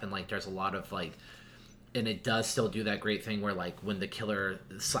building up, and like there's a lot of like. And it does still do that great thing where, like, when the killer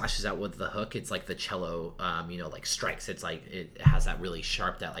slashes out with the hook, it's like the cello, like strikes. It's like it has that really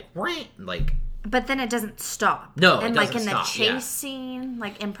sharp, that like. But then it doesn't stop. No, and it doesn't like in stop, the chase scene,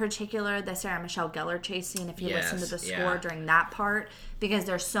 like in particular the Sarah Michelle Gellar chase scene, if you listen to the score during that part, because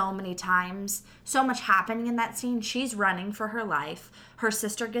there's so many times, so much happening in that scene. She's running for her life. Her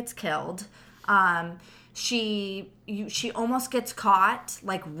sister gets killed. She almost gets caught,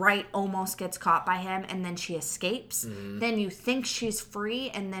 almost gets caught by him, and then she escapes. Then you think she's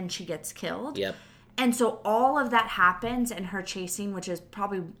free, and then she gets killed. Yep. And so all of that happens in her chasing, which is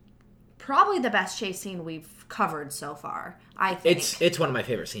probably probably the best chase scene we've covered so far, I think. It's one of my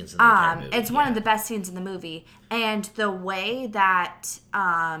favorite scenes in the entire movie. It's one of the best scenes in the movie. And the way that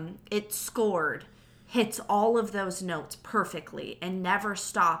it's scored hits all of those notes perfectly and never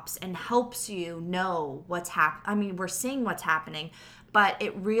stops and helps you know what's happening. I mean, we're seeing what's happening, but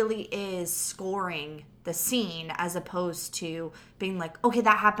it really is scoring the scene as opposed to being like, okay,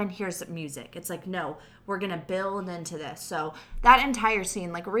 that happened, here's the music. It's like, no, we're going to build into this. So that entire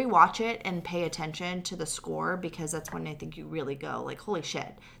scene, like, rewatch it and pay attention to the score, because that's when I think you really go, like, holy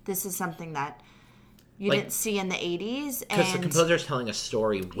shit, this is something that you didn't see in the 80s. Because the composer's telling a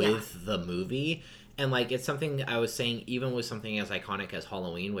story with the movie. And, like, it's something I was saying, even with something as iconic as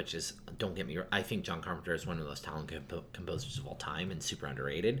Halloween, which is, don't get me wrong, I think John Carpenter is one of the most talented composers of all time and super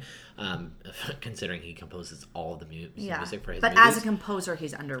underrated, considering he composes all the music for his movies. But as a composer,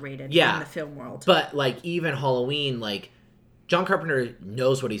 he's underrated in the film world. But, like, even Halloween, like, John Carpenter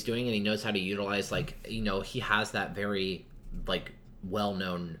knows what he's doing, and he knows how to utilize, like, you know, he has that very, like,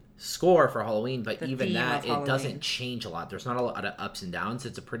 well-known score for Halloween, but even that, it doesn't change a lot. There's not a lot of ups and downs.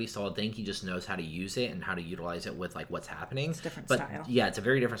 It's a pretty solid thing. He just knows how to use it and how to utilize it with, like, what's happening. It's a different style. Yeah, it's a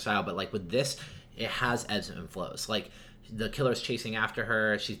very different style, but, like, with this, it has ebbs and flows. Like, the killer's chasing after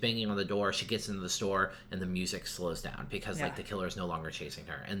her, she's banging on the door, she gets into the store, and the music slows down because, like, the killer is no longer chasing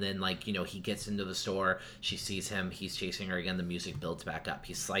her. And then, like, you know, he gets into the store, she sees him, he's chasing her again, the music builds back up,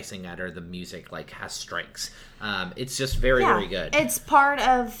 he's slicing at her, the music, like, has strikes. It's just very, very good. It's part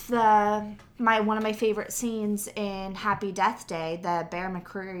of one of my favorite scenes in Happy Death Day, the Bear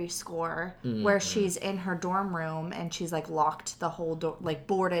McCreary score, where she's in her dorm room and she's, like, locked the whole door, like,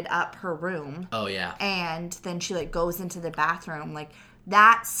 boarded up her room. Oh, yeah. And then she, like, goes into the bathroom. Like,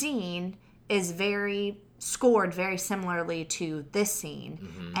 that scene is scored very similarly to this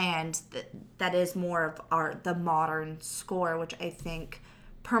scene. And that is more of the modern score, which I think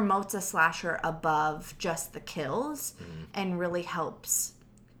promotes a slasher above just the kills and really helps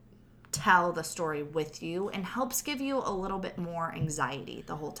tell the story with you and helps give you a little bit more anxiety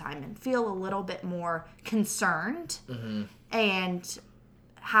the whole time and feel a little bit more concerned and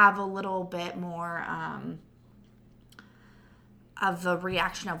have a little bit more of a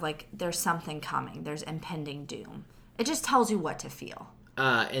reaction of, like, there's something coming, there's impending doom. It just tells you what to feel.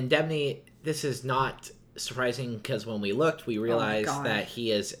 And Debney, this is not surprising, because when we looked, we realized that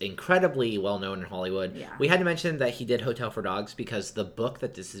he is incredibly well known in Hollywood. Yeah. We had to mention that he did Hotel for Dogs, because the book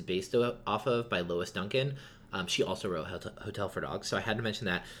that this is based off of by Lois Duncan, she also wrote Hotel for Dogs, so I had to mention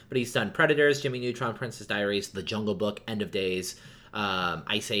that. But he's done Predators, Jimmy Neutron, Princess Diaries, The Jungle Book, End of Days,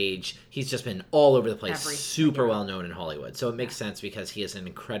 Ice Age. He's just been all over the place, super well known in Hollywood, so it makes sense because he is an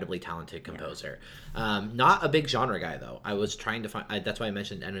incredibly talented composer. Not a big genre guy, though. I was trying to find, that's why I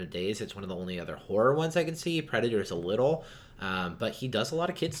mentioned End of Days. It's one of the only other horror ones I can see. Predators a little, but he does a lot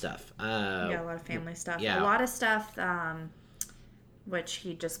of kid stuff. A lot of family stuff. Yeah. A lot of stuff which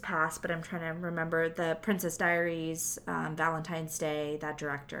he just passed, but I'm trying to remember. The Princess Diaries, Valentine's Day, that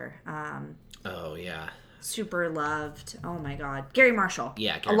director. Oh yeah, super loved. Oh my god, Gary Marshall.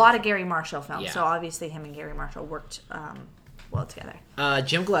 Yeah, a lot of Gary Marshall films. Yeah. So obviously him and Gary Marshall worked well together.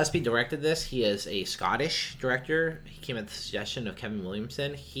 Jim Gillespie directed this. He is a Scottish director. He came at the suggestion of Kevin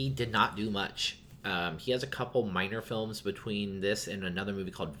Williamson. He did not do much. He has a couple minor films between this and another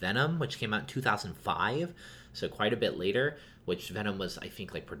movie called Venom, which came out in 2005, so quite a bit later, which Venom was, I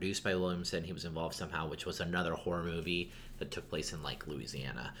think, like, produced by Williamson. He was involved somehow, which was another horror movie that took place in, like,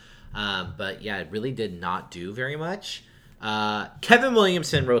 Louisiana. But yeah, it really did not do very much. Kevin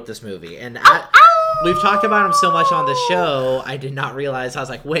Williamson wrote this movie, and we've talked about him so much on the show, I did not realize. I was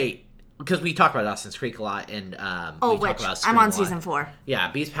like, wait, because we talk about Dawson's Creek a lot, and we talk about Scream I'm on a lot. season 4.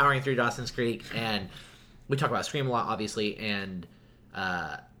 Yeah, Beast powering through Dawson's Creek, and we talk about Scream a lot, obviously, and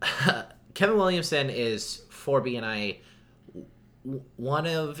Kevin Williamson is, for BNI, one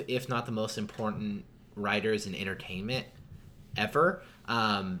of, if not the most important writers in entertainment ever,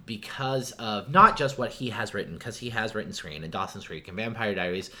 because of not just what he has written, because he has written Scream and Dawson's Creek and Vampire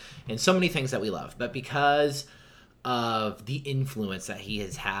Diaries and so many things that we love, but because of the influence that he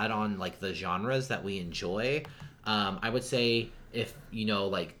has had on, like, the genres that we enjoy. I would say, if you know,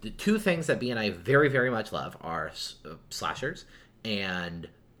 like, the two things that B and I very, very much love are slashers and,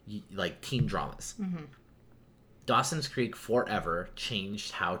 like, teen dramas. Dawson's Creek forever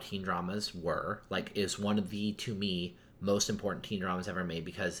changed how teen dramas were. Like, is one of the, to me, most important teen dramas ever made,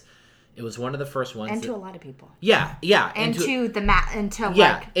 because it was one of the first ones, and to a lot of people. Yeah. And to TV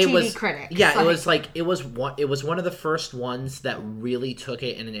critics. Yeah, it was one of the first ones that really took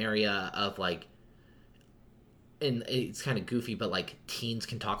it in an area of, like, and it's kind of goofy, but like teens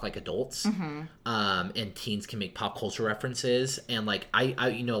can talk like adults, and teens can make pop culture references, and like I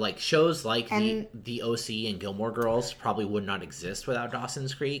you know, like shows like the OC and Gilmore Girls probably would not exist without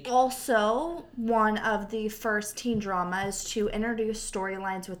Dawson's Creek. Also, one of the first teen dramas to introduce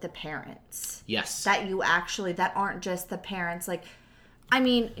storylines with the parents. Yes, That aren't just the parents. Like, I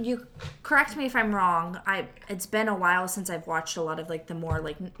mean, you correct me if I'm wrong. It's been a while since I've watched a lot of like the more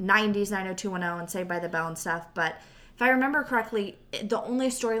like 90s 90210 and Saved by the Bell and stuff, but if I remember correctly, the only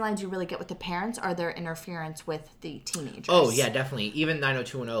storylines you really get with the parents are their interference with the teenagers. Oh yeah, definitely. Even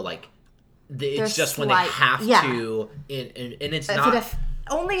 90210, like it's just when they slight- have to, and it's not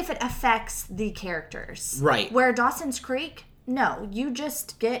only if it affects the characters. Right. Where Dawson's Creek, no, you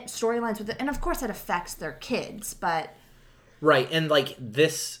just get storylines with it, and of course it affects their kids, but right. And like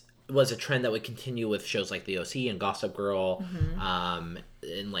this was a trend that would continue with shows like The OC and Gossip Girl,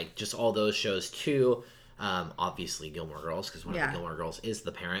 and like just all those shows too. Obviously Gilmore Girls, because one of the Gilmore Girls is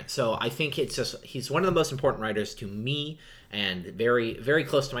the parent. So I think he's one of the most important writers to me, and very, very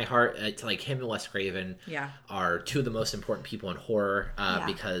close to my heart. It's like him and Wes Craven are two of the most important people in horror,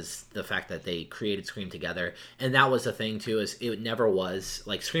 because the fact that they created Scream together. And that was the thing too, is it never was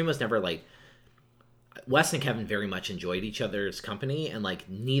like, Scream was never like, Wes and Kevin very much enjoyed each other's company, and like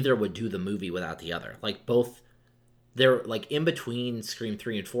neither would do the movie without the other. Like both, they're like in between Scream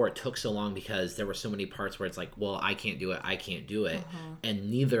 3 and 4, it took so long because there were so many parts where it's like, well, I can't do it, and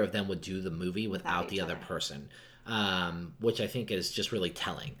neither of them would do the movie without the other person, which I think is just really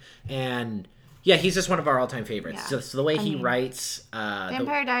telling. And yeah, he's just one of our all-time favorites. So the way he writes,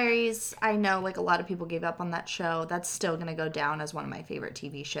 Vampire Diaries, I know like a lot of people gave up on that show. That's still going to go down as one of my favorite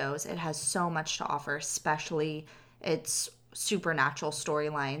TV shows. It has so much to offer, especially its supernatural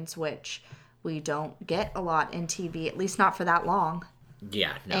storylines, which we don't get a lot in TV, at least not for that long.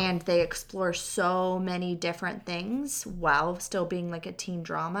 Yeah, no. And they explore so many different things while still being like a teen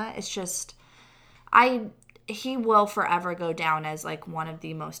drama. It's just, he will forever go down as like one of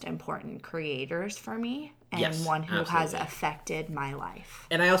the most important creators for me, and one who has affected my life.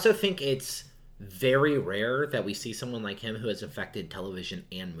 And I also think it's very rare that we see someone like him who has affected television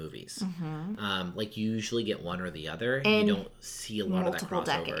and movies. Like you usually get one or the other. You don't see a lot of that crossover.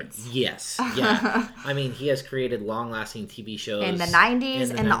 Decades. Yes, yeah. I mean, he has created long-lasting TV shows in the 90s,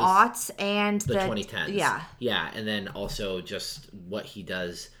 in the aughts, and the 2010s. Yeah, and then also just what he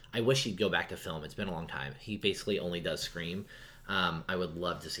does. I wish he'd go back to film. It's been a long time. He basically only does Scream. I would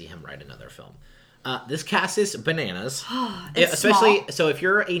love to see him write another film. This cast is bananas. Especially small. So if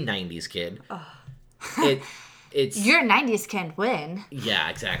you're a 90s kid, it's your 90s can win. Yeah,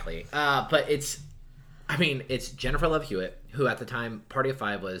 exactly. But it's Jennifer Love Hewitt, who at the time Party of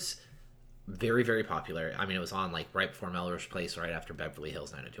Five was very, very popular. I mean, it was on like right before Melrose Place, right after Beverly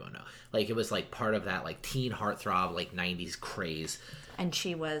Hills 90210. Like it was like part of that like teen heartthrob like 90s craze. And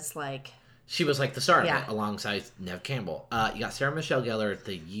she was like the star of it, alongside Neve Campbell. You got Sarah Michelle Gellar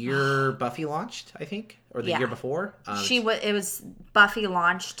the year Buffy launched, I think, or the year before. It was Buffy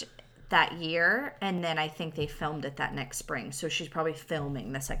launched that year, and then I think they filmed it that next spring. So she's probably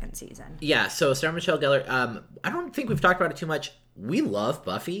filming the second season. Yeah. So Sarah Michelle Gellar. I don't think we've talked about it too much. We love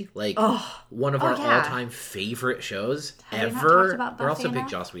Buffy, like one of our all-time favorite shows ever. We're also big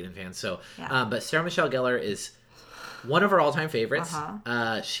Joss Whedon fans, so. But Sarah Michelle Gellar is one of our all-time favorites.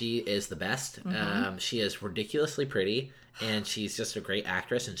 She is the best. She is ridiculously pretty, and she's just a great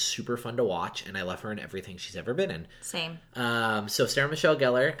actress and super fun to watch, and I love her in everything she's ever been in. Same. So Sarah Michelle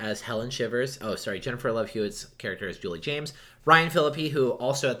Gellar as Helen Shivers. Jennifer Love Hewitt's character is Julie James. Ryan Phillippe, who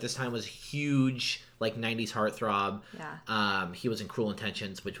also at this time was huge, like 90s heartthrob. Yeah. He was in Cruel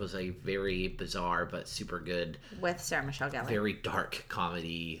Intentions, which was a very bizarre but super good, with Sarah Michelle Gellar, very dark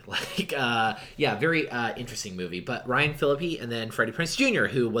comedy, like very interesting movie. But Ryan Phillippe, and then Freddie Prinze Jr.,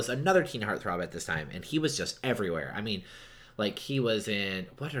 who was another teen heartthrob at this time, and he was just everywhere. I mean, like he was in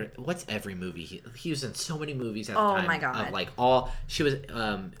what's every movie he was in so many movies at the time. Oh my god! Of like all she was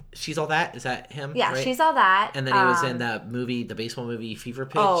She's All That, is that him? Yeah, right? She's All That. And then he was in that movie, the baseball movie Fever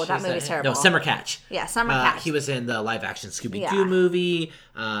Pitch. Oh, that movie's terrible. No, Summer Catch. Yeah, Summer Catch. He was in the live action Scooby-Doo movie.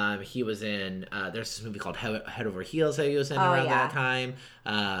 He was in there's this movie called Head Over Heels that he was in around that time.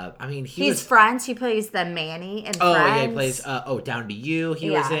 I mean, he's Friends. He plays the Manny in Friends. Oh yeah, he plays Down to You. He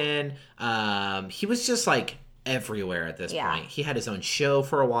was in. He was just like everywhere at this point. He had his own show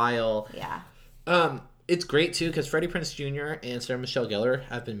for a while. Yeah. It's great too because Freddie Prinze Jr. and Sarah Michelle Gellar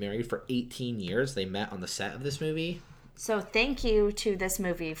have been married for 18 years. They met on the set of this movie. So thank you to this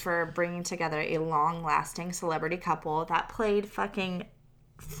movie for bringing together a long-lasting celebrity couple that played fucking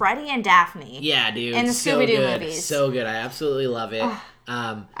Freddie and Daphne. Yeah, dude. In the Scooby-Doo movies. So good. I absolutely love it.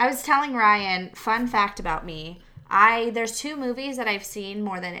 I was telling Ryan, fun fact about me, There's 2 movies that I've seen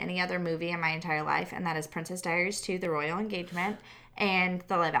more than any other movie in my entire life, and that is Princess Diaries 2, The Royal Engagement, and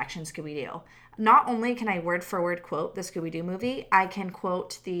the live-action Scooby-Doo. Not only can I word for word quote the Scooby-Doo movie, I can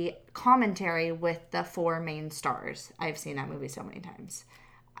quote the commentary with the 4 main stars. I've seen that movie so many times.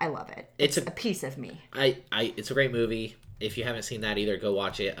 I love it. It's a piece of me. It's a great movie. If you haven't seen that either, go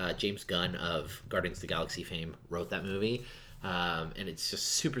watch it. James Gunn of Guardians of the Galaxy fame wrote that movie, and it's just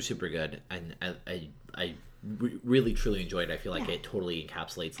super, super good. And I really, truly enjoyed it. I feel like it totally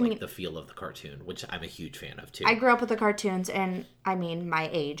encapsulates the feel of the cartoon, which I'm a huge fan of too. I grew up with the cartoons, and I mean, my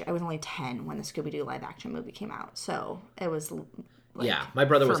age, I was only 10 when the Scooby-Doo live-action movie came out, so it was... my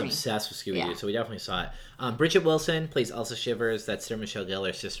brother was obsessed with Scooby-Doo, so we definitely saw it. Bridget Wilson plays Elsa Shivers. That's Sarah Michelle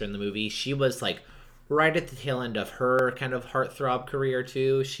Gellar's sister in the movie. She was like right at the tail end of her kind of heartthrob career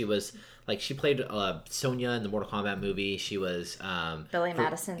too. She was like, she played Sonya in the Mortal Kombat movie. She was Billy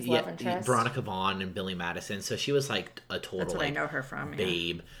Madison's love interest. Veronica Vaughn and Billy Madison. So she was like a total That's what I know her from.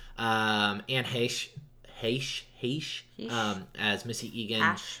 Babe. Anne Heche as Missy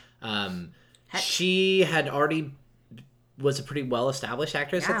Egan. She had already was a pretty well-established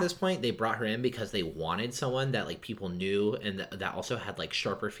actress at this point. They brought her in because they wanted someone that like people knew and that also had like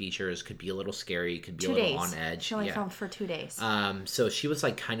sharper features, could be a little scary, could be a little on edge. She only filmed for 2 days. So she was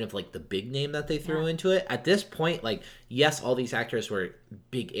like kind of like the big name that they threw into it. At this point, like, yes, all these actors were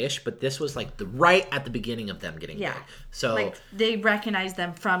big-ish, but this was like right at the beginning of them getting big. So like they recognized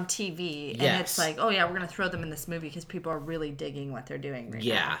them from TV, and it's like, oh yeah, we're gonna throw them in this movie because people are really digging what they're doing right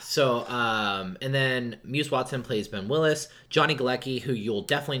now. So and then Muse Watson plays Ben Willis. Johnny Galecki, who you'll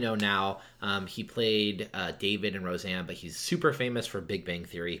definitely know now, he played David and Roseanne, but he's super famous for Big Bang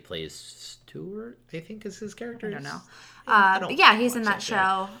Theory. He plays Stuart, I think is his character. I don't know. He's in that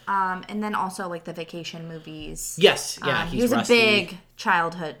show. And then also like the Vacation movies. Yes, he was Rusty. A big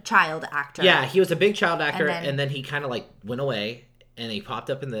child actor. Yeah, he was a big child actor, and then he kind of like went away, and he popped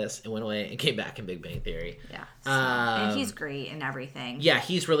up in this and went away and came back in Big Bang Theory. Yeah, and he's great in everything. Yeah,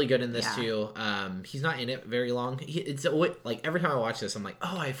 he's really good in this too. He's not in it very long. It's like every time I watch this, I'm like,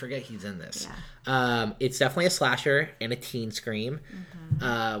 oh, I forget he's in this. Yeah. It's definitely a slasher and a teen scream,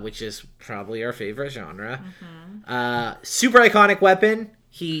 which is probably our favorite genre. Super iconic weapon.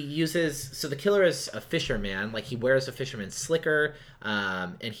 He uses, so the killer is a fisherman, like he wears a fisherman's slicker,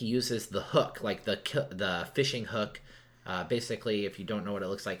 and he uses the hook, like the fishing hook. Basically, if you don't know what it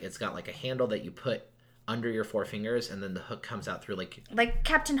looks like, it's got like a handle that you put under your 4 fingers, and then the hook comes out through like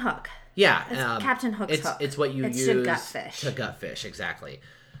Captain Hook. Yeah, it's Captain Hook's hook. It's what you use to gut fish. To gut fish, exactly.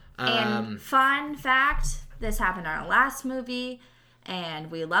 And fun fact, this happened in our last movie, and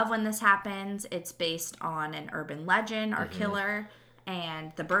we love when this happens. It's based on an urban legend, our killer,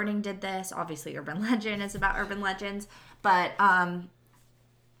 and The Burning did this. Obviously, urban legend is about urban legends, but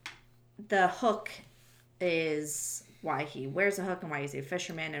the hook is why he wears a hook and why he's a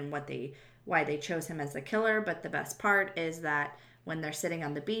fisherman and why they chose him as the killer. But the best part is that when they're sitting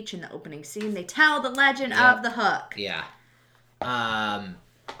on the beach in the opening scene, they tell the legend of the hook. Yeah.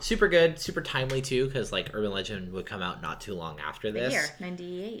 Super good, super timely too, because like Urban Legend would come out not too long after this. The year,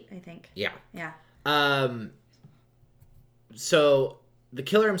 98, I think. Yeah. Yeah. So the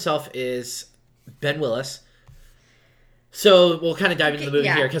killer himself is Ben Willis. So we'll kind of dive into the movie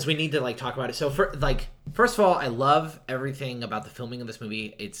here because we need to like talk about it. So first of all, I love everything about the filming of this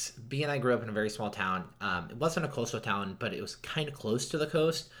movie. B and I grew up in a very small town. It wasn't a coastal town, but it was kind of close to the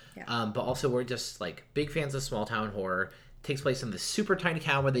coast. Yeah. But also we're just like big fans of small town horror. It takes place in this super tiny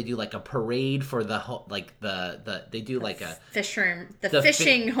town where they do like a parade for the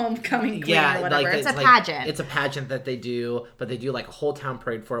fishing homecoming queen or whatever. It's a pageant. It's a pageant that they do, but they do like a whole town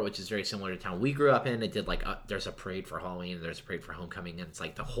parade for it, which is very similar to town we grew up in. It did like there's a parade for Halloween, and there's a parade for homecoming, and it's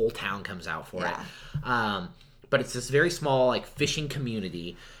like the whole town comes out for it. But it's this very small like fishing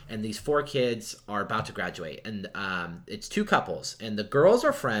community, and these 4 kids are about to graduate, and it's 2 couples, and the girls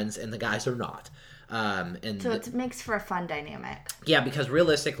are friends and the guys are not. So it makes for a fun dynamic. Yeah, because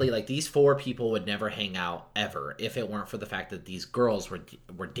realistically, like these 4 people would never hang out ever if it weren't for the fact that these girls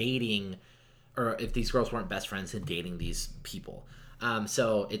were dating, or if these girls weren't best friends and dating these people.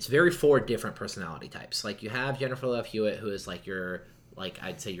 So it's very 4 different personality types. Like you have Jennifer Love Hewitt, who is like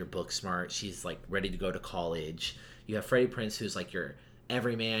I'd say you're book smart. She's like ready to go to college. You have Freddie Prinze, who's like your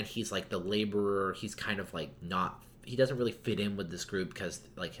everyman. He's like the laborer. He's kind of like not. He doesn't really fit in with this group because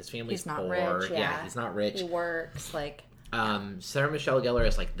like his family's poor. Rich, yeah, he's not rich. He works like. Sarah Michelle Gellar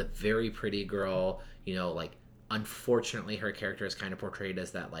is like the very pretty girl. You know, like unfortunately her character is kind of portrayed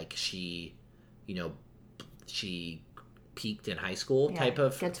as that like she peaked in high school type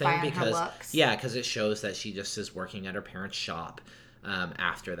of thing because it shows that she just is working at her parents' shop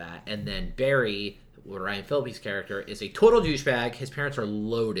after that. And then Barry, Ryan Phillippe's character, is a total douchebag. His parents are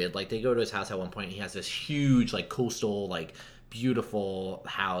loaded. Like, they go to his house at one point, and he has this huge, like, coastal, like, beautiful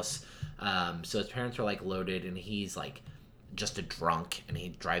house. So his parents are, like, loaded, and he's, like, just a drunk, and he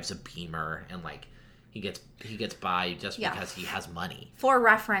drives a Beamer, and, like, he gets by just because he has money. For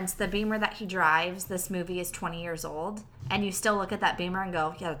reference, the Beamer that he drives, this movie is 20 years old, and you still look at that Beamer and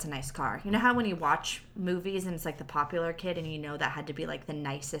go, yeah, that's a nice car. You know how when you watch movies and it's like the popular kid and you know that had to be like the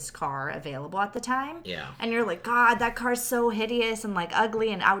nicest car available at the time? Yeah. And you're like, God, that car's so hideous and like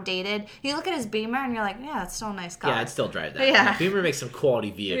ugly and outdated. You look at his Beamer and you're like, yeah, it's still a nice car. Yeah, I'd still drive that. Yeah. Beamer makes some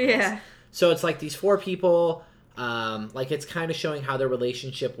quality vehicles. Yeah. So it's like these four people... like it's kind of showing how their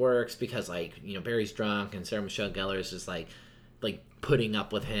relationship works because like, you know, Barry's drunk and Sarah Michelle Gellar is just like putting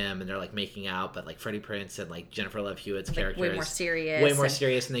up with him and they're like making out, but like Freddie Prinze and like Jennifer Love Hewitt's character way is more serious. way more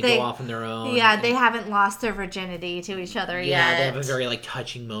serious, and they go off on their own. Yeah, they haven't lost their virginity to each other yet. Yeah, they have a very like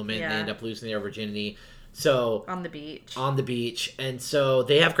touching moment. Yeah. They end up losing their virginity. So on the beach, and so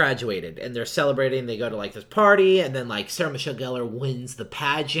they have graduated and they're celebrating. They go to like this party, and then like Sarah Michelle Gellar wins the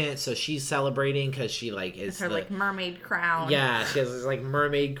pageant, so she's celebrating because she like is her like mermaid crown. Yeah, she has this like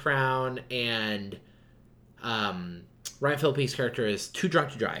mermaid crown, and Ryan Phillippe's character is too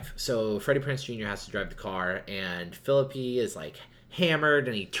drunk to drive, so Freddie Prinze Jr. has to drive the car, and Philippe is like hammered,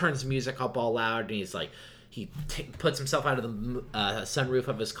 and he turns the music up all loud, and he's like he puts himself out of the sunroof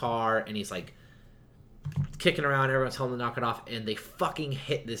of his car, and he's like kicking around. Everyone's telling him to knock it off, and they fucking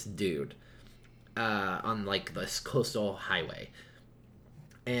hit this dude on like this coastal highway.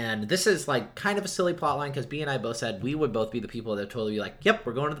 And this is like kind of a silly plot line because B and I both said we would both be the people that would totally be like, yep,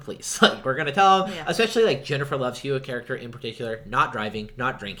 we're going to the police. Like, we're gonna tell them, especially like Jennifer Love Hewitt character in particular, not driving,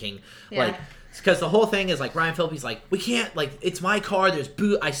 not drinking. Like, because the whole thing is like Ryan Phillippe's like, we can't, like, it's my car, there's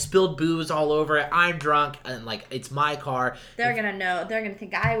I spilled booze all over it, I'm drunk, and like it's my car. They're gonna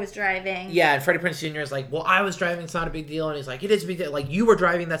think I was driving. Yeah, and Freddie Prinze Jr. is like, well, I was driving, it's not a big deal, and he's like, it is a big deal, like, you were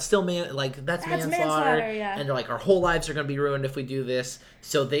driving, that's still that's manslaughter. Yeah. And they're like, our whole lives are gonna be ruined if we do this.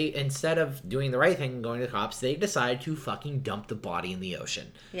 So they, instead of doing the right thing and going to the cops, they decide to fucking dump the body in the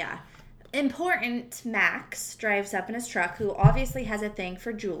ocean. Yeah. Important Max drives up in his truck, who obviously has a thing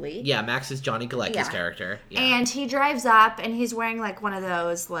for Julie. Yeah, Max is Johnny Galecki's character. Yeah. And he drives up, and he's wearing, like, one of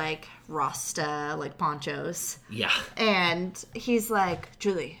those, like, Rasta, like, ponchos. Yeah. And he's like,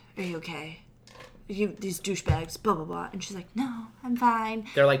 Julie, are you okay? These douchebags, blah, blah, blah. And she's like, no, I'm fine.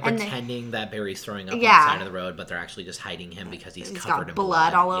 They're, like, pretending that Barry's throwing up on the side of the road, but they're actually just hiding him because he's covered in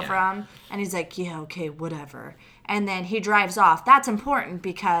blood all over him. And he's like, yeah, okay, whatever. And then he drives off. That's important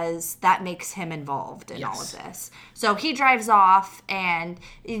because that makes him involved in all of this. So he drives off, and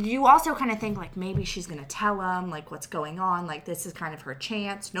you also kind of think, like, maybe she's going to tell him, like, what's going on. Like, this is kind of her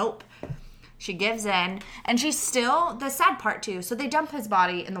chance. Nope. She gives in. And she's still, the sad part, too, so they dump his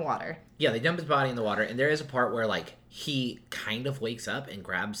body in the water. Yeah, they dump his body in the water, and there is a part where, like, he kind of wakes up and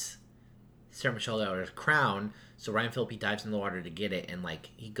grabs Sarah Michelle Gellar's crown. So Ryan Phillippe dives in the water to get it, and, like,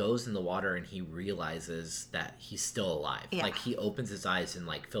 he goes in the water and he realizes that he's still alive. Yeah. Like, he opens his eyes and,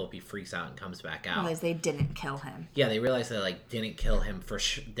 like, Phillippe freaks out and comes back out. Realize they didn't kill him. Yeah, they realize they, like, didn't kill him for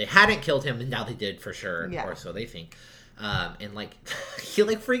sure. They hadn't killed him, and now they did for sure, or so they think. And, like, he,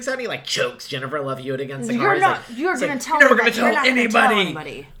 like, freaks out and he, like, chokes Jennifer Love Hewitt against the car. You're going to tell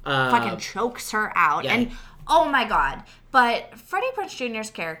anybody. Fucking chokes her out. Yeah. And, oh, my God. But Freddie Prinze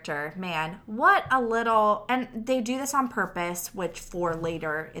Jr.'s character, man, what a little... And they do this on purpose, which for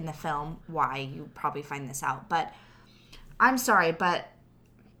later in the film, why you probably find this out. But I'm sorry, but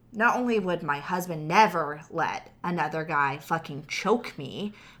not only would my husband never let another guy fucking choke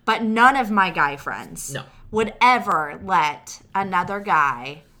me, but none of my guy friends would ever let another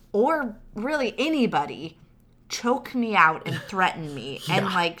guy, or really anybody, choke me out and threaten me. And,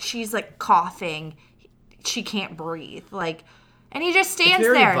 like, she's, like, coughing... She can't breathe, like, and he just stands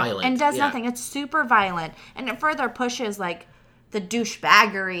there and does nothing. It's super violent, and it further pushes, like, the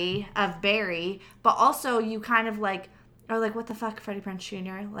douchebaggery of Barry, but also you kind of, like, are like, what the fuck, Freddie Prinze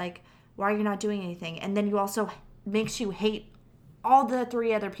Jr.? Like, why are you not doing anything? And then you also makes you hate all the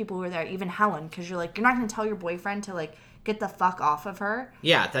three other people who were there, even Helen, because you're like, you're not going to tell your boyfriend to, like, get the fuck off of her.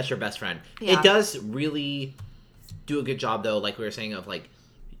 Yeah, that's your best friend. Yeah. It does really do a good job, though, like we were saying, of, like,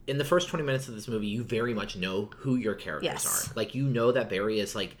 in the first 20 minutes of this movie, you very much know who your characters are. Like, you know that Barry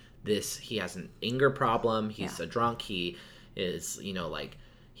is, like, this, he has an anger problem, he's a drunk, he is, you know, like,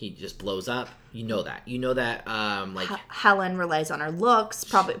 he just blows up. You know that. You know that, like... Helen relies on her looks,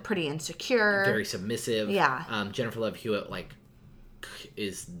 probably pretty insecure. Very submissive. Yeah. Jennifer Love Hewitt, like,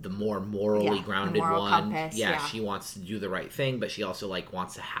 is the more morally grounded moral one. Compass, she wants to do the right thing, but she also, like,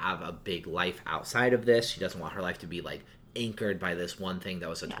 wants to have a big life outside of this. She doesn't want her life to be, like, anchored by this one thing that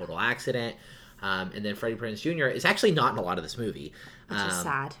was a total accident. And then Freddie Prinze Jr. is actually not in a lot of this movie. Which is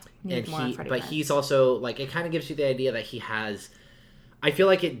sad. And he's also, like, it kind of gives you the idea that he has... I feel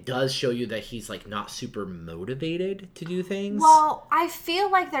like it does show you that he's, like, not super motivated to do things. Well, I feel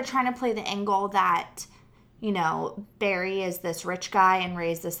like they're trying to play the angle that, you know, Barry is this rich guy and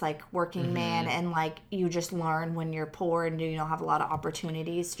Ray's this, like, working man, and, like, you just learn when you're poor and you don't have a lot of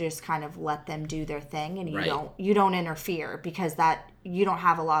opportunities to just kind of let them do their thing, and you don't interfere, because you don't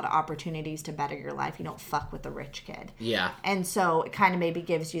have a lot of opportunities to better your life. You don't fuck with the rich kid. Yeah. And so it kind of maybe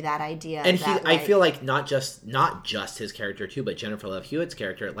gives you that idea. And that, I feel like not just his character too, but Jennifer Love Hewitt's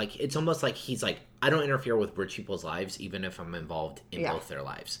character, like, it's almost like he's like, I don't interfere with rich people's lives, even if I'm involved in both their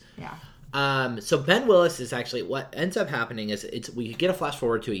lives. Yeah. So Ben Willis is actually, what ends up happening is we get a flash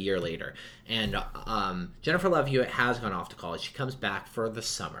forward to a year later, and Jennifer Love Hewitt has gone off to college. She comes back for the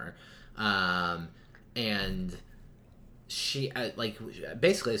summer, and she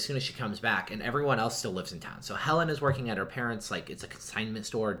basically as soon as she comes back, and everyone else still lives in town. So Helen is working at her parents', like, it's a consignment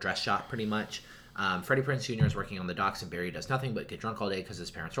store, dress shop, pretty much. Freddie Prinze Jr. is working on the docks, and Barry does nothing but get drunk all day because his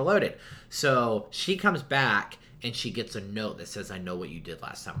parents are loaded. So she comes back, and she gets a note that says, I know what you did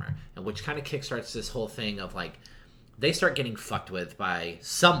last summer. And which kind of kickstarts this whole thing of, like, they start getting fucked with by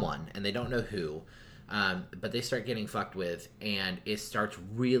someone, and they don't know who, but they start getting fucked with, and it starts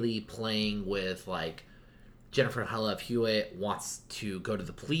really playing with, like, Jennifer Love Hewitt wants to go to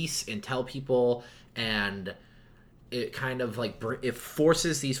the police and tell people, and it kind of, like, it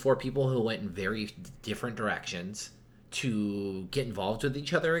forces these four people who went in very different directions to get involved with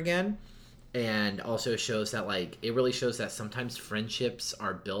each other again. And also shows that, like, it really shows that sometimes friendships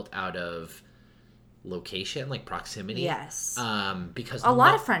are built out of location, like proximity. Yes. Because a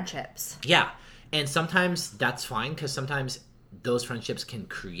lot of friendships. Yeah. And sometimes that's fine, because sometimes those friendships can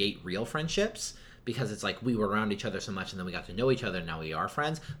create real friendships, because it's like we were around each other so much and then we got to know each other and now we are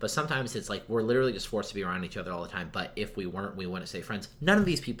friends. But sometimes it's like we're literally just forced to be around each other all the time, but if we weren't, we wouldn't stay friends. None of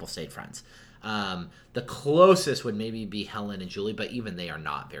these people stayed friends. The closest would maybe be Helen and Julie, but even they are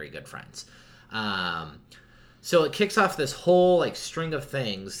not very good friends. So it kicks off this whole, like, string of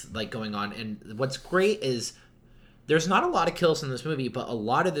things, like, going on. And what's great is there's not a lot of kills in this movie, but a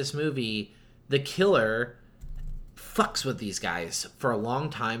lot of this movie, the killer fucks with these guys for a long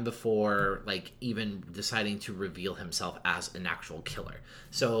time before, like, even deciding to reveal himself as an actual killer.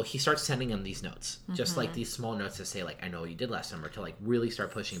 So he starts sending them these notes, just like these small notes that say, like, I know what you did last summer, to, like, really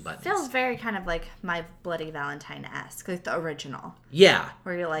start pushing buttons. Feels very kind of like My Bloody Valentine-esque, like the original. Yeah.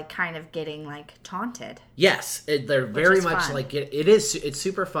 Where you're, like, kind of getting, like, taunted. Yes. They're very much fun. like, it's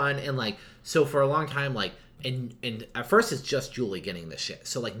super fun. And, like, so for a long time, like, and at first it's just Julie getting this shit.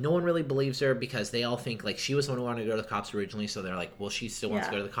 So, like, no one really believes her, because they all think, like, she was the one who wanted to go to the cops originally, so they're like, well, she still wants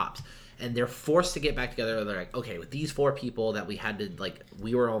to go to the cops. And they're forced to get back together. They're like, okay, with these four people that we had to, like,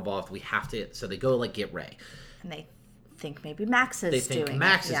 we were all involved, we have to, so they go, like, get Ray. And they think maybe Max is doing it. They think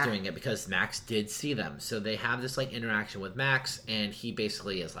Max is doing it, because Max did see them. So they have this, like, interaction with Max, and he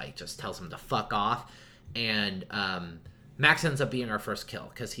basically is, like, just tells them to fuck off. And, Max ends up being our first kill,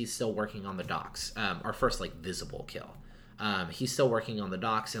 because he's still working on the docks. Our first, like, visible kill. He's still working on the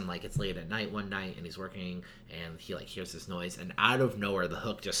docks, and, like, it's late at night one night, and he's working, and he, like, hears this noise, and out of nowhere, the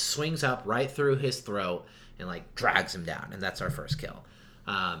hook just swings up right through his throat and, like, drags him down, and that's our first kill.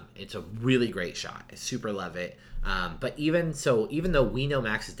 It's a really great shot. I super love it. But even though we know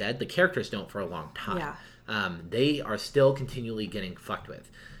Max is dead, the characters don't for a long time. Yeah. They are still continually getting fucked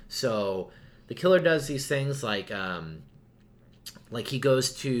with. So the killer does these things, like he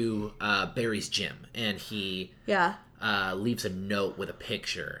goes to Barry's gym, and he leaves a note with a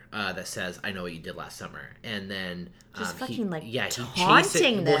picture that says, I know what you did last summer. And then just fucking, like, he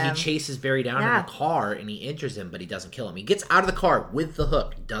taunting them. Well, he chases Barry down in a car, and he injures him, but he doesn't kill him. He gets out of the car with the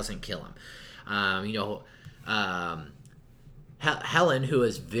hook, doesn't kill him. Helen, who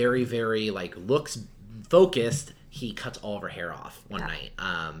is very, very, like, looks focused, he cuts all of her hair off one night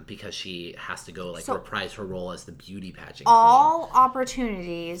because she has to go, like, reprise her role as the beauty pageant all queen.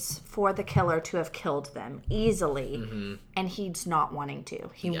 Opportunities for the killer to have killed them easily, and he's not wanting to.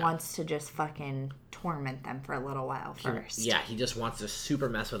 He wants to just fucking torment them for a little while first. He just wants to super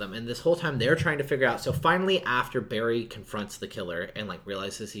mess with them. And this whole time they're trying to figure out. So finally, after Barry confronts the killer and, like,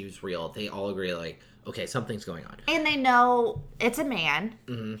 realizes he was real, they all agree, like, okay, something's going on. And they know it's a man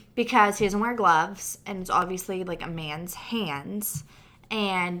because he doesn't wear gloves, and it's obviously, like, a man's hands.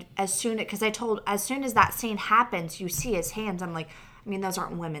 And as soon as that scene happens, you see his hands. I'm like, I mean, those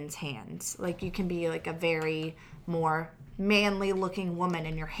aren't women's hands. Like, you can be, like, a very more manly looking woman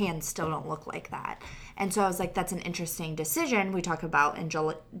and your hands still don't look like that. And so I was like, that's an interesting decision. We talk about in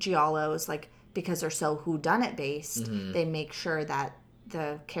Giallos, like, because they're so whodunit based, they make sure that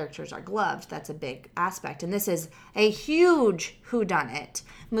the characters are gloved. That's a big aspect. And this is a huge whodunit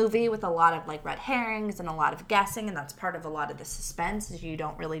movie with a lot of like red herrings and a lot of guessing, and that's part of a lot of the suspense is you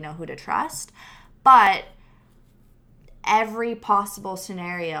don't really know who to trust. But every possible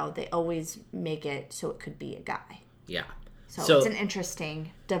scenario, they always make it so it could be a guy. Yeah. So it's an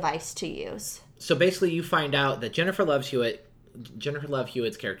interesting device to use. So basically you find out that Jennifer Love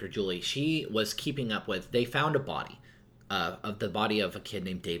Hewitt's character, Julie, she was keeping up with, they found a body. Of the body of a kid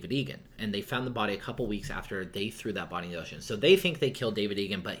named David Egan. And they found the body a couple weeks after they threw that body in the ocean. So they think they killed David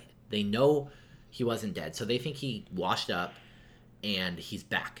Egan, but they know he wasn't dead. So they think he washed up and he's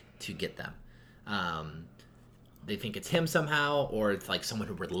back to get them. They think it's him somehow, or it's like someone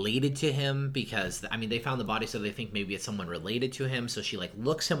who related to him because, I mean, they found the body, so they think maybe it's someone related to him. So she like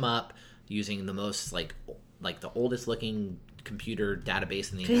looks him up using the most like the oldest looking computer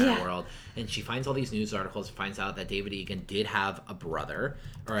database in the entire world, and she finds all these news articles and finds out that David Egan did have a brother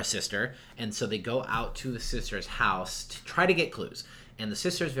or a sister, and so they go out to the sister's house to try to get clues. And the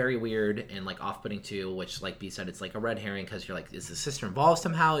sister's very weird and like off-putting too, which like B said, it's like a red herring because you're like, is the sister involved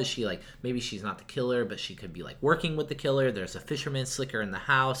somehow? Is she like, maybe she's not the killer, but she could be like working with the killer. There's a fisherman slicker in the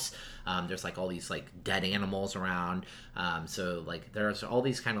house. There's like all these like dead animals around. So like there's all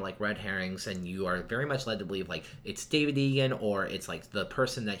these kind of like red herrings, and you are very much led to believe like it's David Egan, or it's like the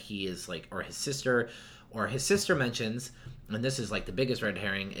person that he is like, or his sister mentions, and this is like the biggest red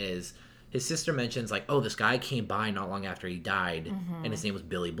herring is, his sister mentions, like, oh, this guy came by not long after he died, and his name was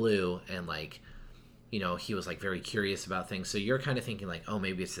Billy Blue, and, like, you know, he was, like, very curious about things. So you're kind of thinking, like, oh,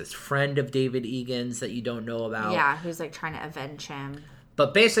 maybe it's this friend of David Egan's that you don't know about. Yeah, who's, like, trying to avenge him.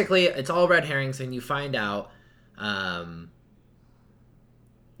 But basically, it's all red herrings, and you find out that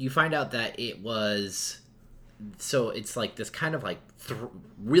it was... So it's, like, this kind of, like,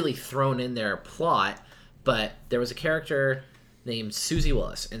 really thrown in there plot, but there was a character named Susie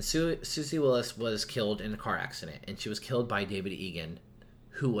Willis, and Susie Willis was killed in a car accident, and she was killed by David Egan,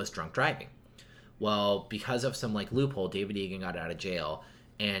 who was drunk driving. Well, because of some like loophole, David Egan got out of jail,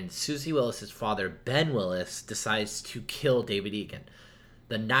 and Susie Willis's father, Ben Willis, decides to kill David Egan.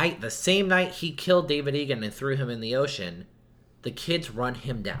 The same night he killed David Egan and threw him in the ocean, the kids run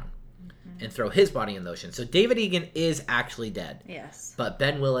him down and throw his body in the ocean. So David Egan is actually dead. Yes. But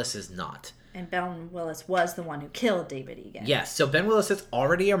Ben Willis is not. And Ben Willis was the one who killed David Egan. Yes, so Ben Willis is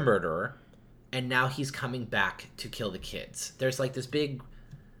already a murderer, and now he's coming back to kill the kids. There's like this big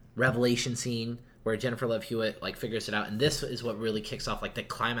revelation scene where Jennifer Love Hewitt like figures it out, and this is what really kicks off like the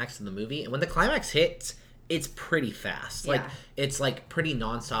climax of the movie. And when the climax hits, it's pretty fast. Like it's like pretty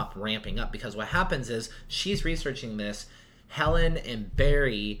nonstop ramping up, because what happens is she's researching this. Helen and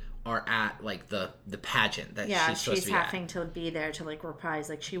Barry are at like the pageant that she's supposed to be at. having to be there to like reprise,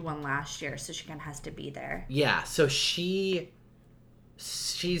 like she won last year, so she kind of has to be there. Yeah, so she's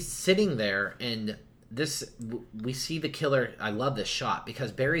sitting there, and we see the killer. I love this shot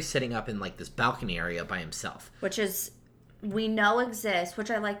because Barry's sitting up in like this balcony area by himself, which is we know exists,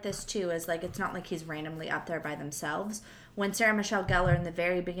 which I like this too, is like it's not like he's randomly up there by themselves. When Sarah Michelle Gellar in the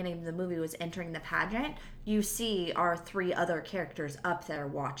very beginning of the movie was entering the pageant, you see our three other characters up there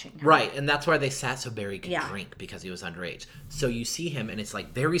watching her. Right, and that's where they sat so Barry could drink because he was underage. So you see him, and it's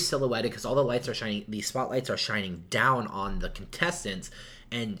like very silhouetted because all the lights are shining. These spotlights are shining down on the contestants,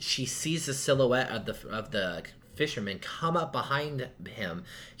 and she sees the silhouette of the fisherman come up behind him.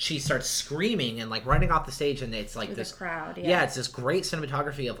 She starts screaming and like running off the stage, and it's like through this the crowd. Yeah, it's this great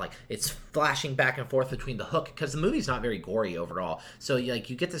cinematography of like it's flashing back and forth between the hook, because the movie's not very gory overall. So like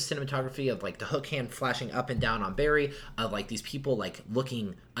you get this cinematography of like the hook hand flashing up and down on Barry, of like these people like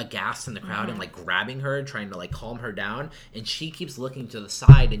looking aghast in the crowd and like grabbing her, trying to like calm her down, and she keeps looking to the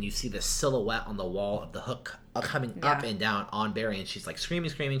side, and you see the silhouette on the wall of the hook coming up and down on Barry, and she's like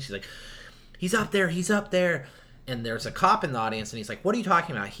screaming. She's like, he's up there. And there's a cop in the audience, and he's like, what are you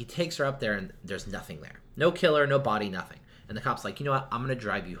talking about? He takes her up there, and there's nothing there. No killer, no body, nothing. And the cop's like, you know what? I'm going to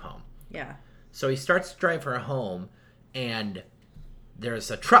drive you home. Yeah. So he starts to drive her home, and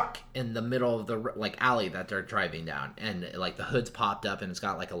there's a truck in the middle of the like alley that they're driving down, and like the hood's popped up, and it's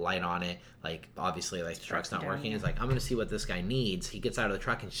got like a light on it. Like obviously, like the truck's not working. He's like, I'm going to see what this guy needs. He gets out of the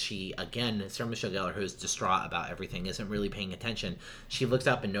truck, and she, again, Sarah Michelle Gellar, who's distraught about everything, isn't really paying attention. She looks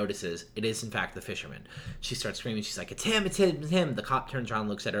up and notices it is in fact the fisherman. She starts screaming. She's like, it's him. The cop turns around,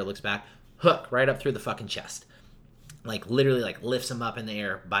 looks at her, looks back, hook right up through the fucking chest. Like literally, like lifts him up in the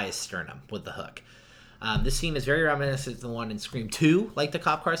air by his sternum with the hook. This scene is very reminiscent of the one in Scream 2, like the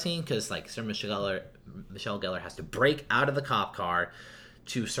cop car scene, because like Sarah Michelle Gellar has to break out of the cop car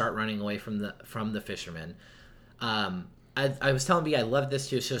to start running away from the fisherman. I was telling B I love this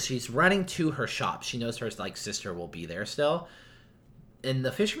too. So she's running to her shop. She knows her like sister will be there still. And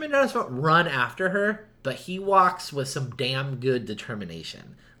the fisherman doesn't run after her, but he walks with some damn good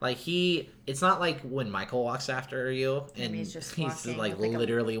determination. Like it's not like when Michael walks after you and he's just like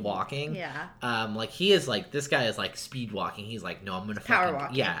literally walking. Yeah. Like he is like, this guy is like speed walking. He's like, no, I'm gonna power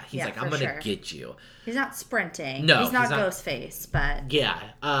walking. Yeah. He's like, I'm gonna get you. He's not sprinting. No, he's not Ghostface, but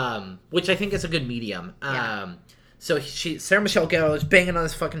yeah. Which I think is a good medium. Yeah. So Sarah Michelle Gellar is banging on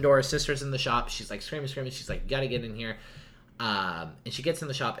this fucking door. Her sister's in the shop. She's like screaming. She's like, you gotta get in here. And she gets in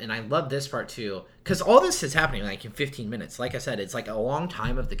the shop, and I love this part too, because all this is happening like in 15 minutes. Like I said, it's like a long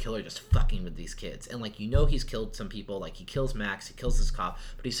time of the killer just fucking with these kids, and like he's killed some people. Like he kills Max, he kills this cop,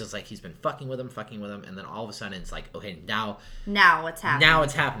 but he's just like he's been fucking with him, and then all of a sudden it's like, okay, now what's happening? Now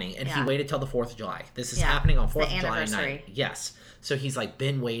it's happening, and he waited till the 4th of July. This is happening on 4th of July night. Yes, so he's like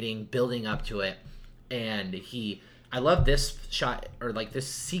been waiting, building up to it, and I love this shot, or like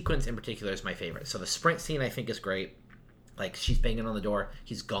this sequence in particular is my favorite. So the sprint scene I think is great. Like she's banging on the door,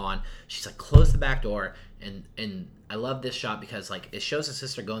 he's gone. She's like, close the back door, and I love this shot because like it shows the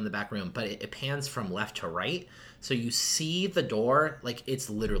sister go in the back room, but it pans from left to right, so you see the door, like it's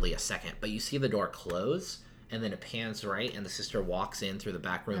literally a second, but you see the door close, and then it pans right, and the sister walks in through the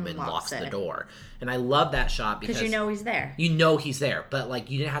back room and locks the door. And I love that shot because you know he's there. You know he's there, but like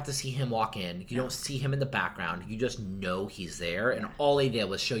you didn't have to see him walk in. You don't see him in the background. You just know he's there, and all they did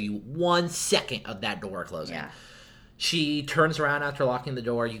was show you 1 second of that door closing. Yeah. She turns around after locking the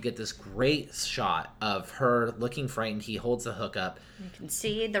door. You get this great shot of her looking frightened. He holds the hook up. You can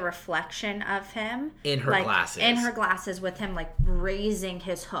see the reflection of him. In her glasses. In her glasses with him, like, raising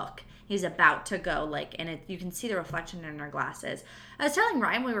his hook. He's about to go, like, and you can see the reflection in her glasses. I was telling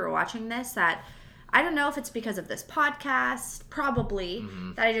Ryan when we were watching this that I don't know if it's because of this podcast, probably,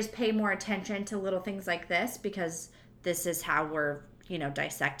 that I just pay more attention to little things like this because this is how we're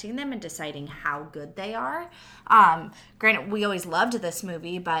dissecting them and deciding how good they are. Granted, we always loved this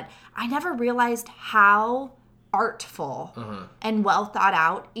movie, but I never realized how artful and well thought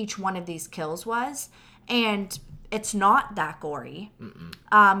out each one of these kills was. And it's not that gory.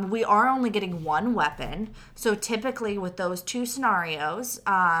 We are only getting one weapon. So typically with those two scenarios,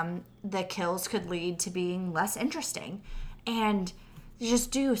 the kills could lead to being less interesting. And they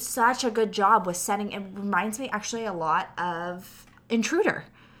just do such a good job with setting. It reminds me actually a lot of Intruder,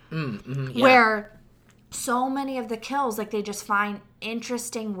 where so many of the kills, like they just find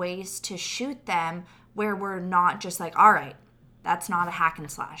interesting ways to shoot them where we're not just like, all right, that's not a hack and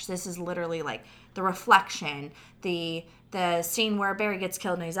slash. This is literally like the reflection, the scene where Barry gets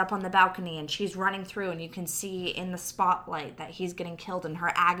killed and he's up on the balcony and she's running through and you can see in the spotlight that he's getting killed in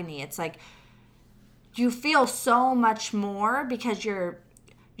her agony. It's like you feel so much more because you're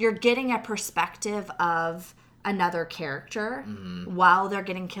getting a perspective of another character while they're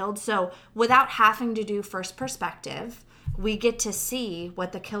getting killed. So without having to do first perspective, we get to see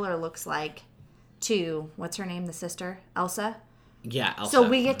what the killer looks like to, what's her name, the sister? Elsa? Yeah, Elsa. So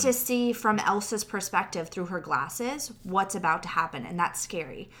we get to see from Elsa's perspective through her glasses what's about to happen, and that's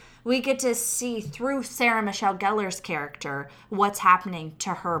scary. We get to see through Sarah Michelle Gellar's character what's happening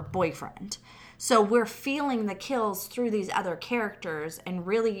to her boyfriend. So we're feeling the kills through these other characters in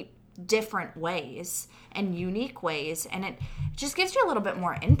really different ways and unique ways, and it just gives you a little bit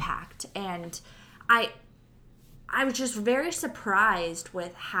more impact. And I was just very surprised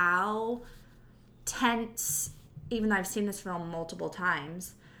with how tense, even though I've seen this film multiple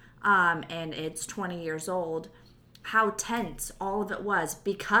times, and it's 20 years old, how tense all of it was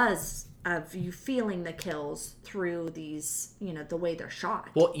because of you feeling the kills through these, the way they're shot.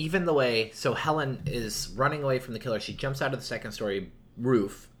 Well, even the way, so Helen is running away from the killer. She jumps out of the second story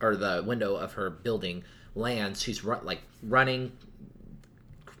roof, or the window of her building, lands. She's running,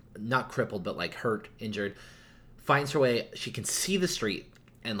 not crippled, but like hurt, injured, finds her way. She can see the street,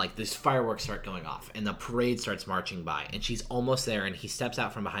 and like these fireworks start going off, and the parade starts marching by, and she's almost there, and he steps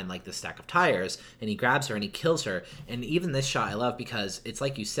out from behind like this stack of tires, and he grabs her and he kills her. And even this shot I love because it's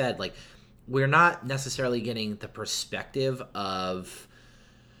like you said, like we're not necessarily getting the perspective of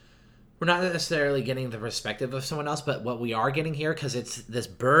someone else, but what we are getting here, because it's this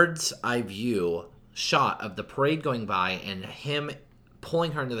bird's eye view shot of the parade going by and him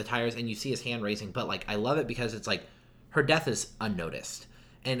pulling her into the tires, and you see his hand raising. But like I love it because it's like her death is unnoticed,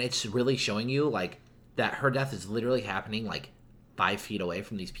 and it's really showing you like that her death is literally happening like 5 feet away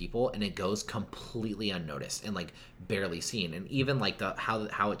from these people, and it goes completely unnoticed and like barely seen. And even like the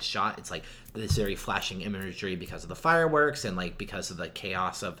how it's shot, it's like this very flashing imagery because of the fireworks and like because of the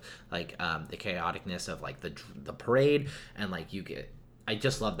chaos of like the chaoticness of like the parade, and like I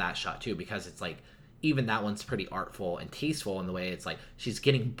just love that shot too because it's like even that one's pretty artful and tasteful in the way it's like she's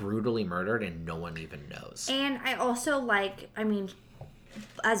getting brutally murdered and no one even knows. And I also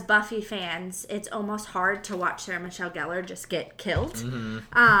as Buffy fans, it's almost hard to watch Sarah Michelle Gellar just get killed.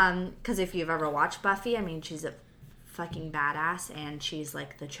 Because if you've ever watched Buffy, I mean, she's a fucking badass, and she's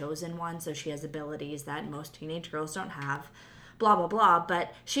like the chosen one, so she has abilities that most teenage girls don't have. Blah, blah, blah.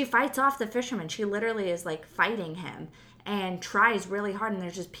 But she fights off the fisherman. She literally is like fighting him and tries really hard, and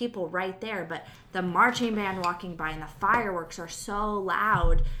there's just people right there. But the marching band walking by and the fireworks are so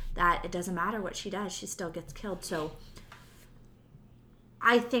loud that it doesn't matter what she does, she still gets killed. So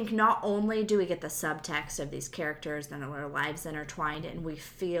I think not only do we get the subtext of these characters and their lives intertwined and we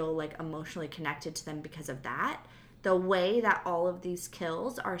feel like emotionally connected to them because of that, the way that all of these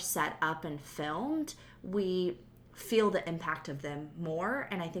kills are set up and filmed, we feel the impact of them more,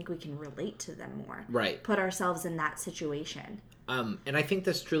 and I think we can relate to them more. Right. Put ourselves in that situation. And I think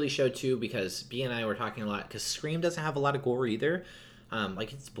this truly showed too, because B and I were talking a lot, because Scream doesn't have a lot of gore either.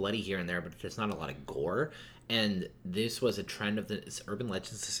 Like, it's bloody here and there, but there's not a lot of gore. And this was a trend of urban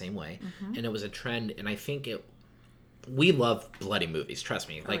legends the same way. And it was a trend, and I think we love bloody movies, trust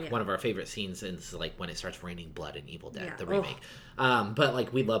me. Like, one of our favorite scenes is like when it starts raining blood in Evil Dead, the remake. But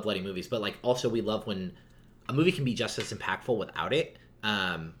like, we love bloody movies, but like also we love when a movie can be just as impactful without it,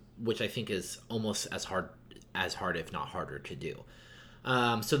 which I think is almost as hard if not harder to do.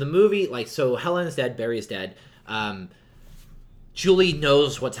 So the movie, like, so Helen's dead, Barry is dead. Julie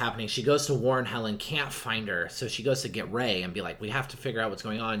knows what's happening. She goes to warn Helen, can't find her. So she goes to get Ray and be like, we have to figure out what's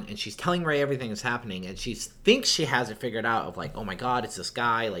going on. And she's telling Ray everything that's happening. And she thinks she has it figured out of like, oh my God, it's this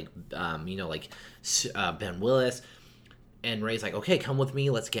guy, like, Ben Willis. And Ray's like, okay, come with me.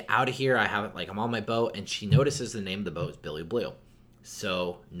 Let's get out of here. I'm on my boat. And she notices the name of the boat is Billy Blue.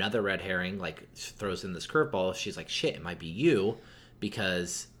 So another red herring, like, throws in this curveball. She's like, shit, it might be you,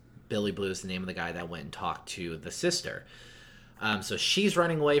 because Billy Blue is the name of the guy that went and talked to the sister. So she's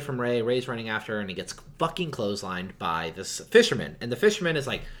running away from Ray. Ray's running after her, and he gets fucking clotheslined by this fisherman. And the fisherman is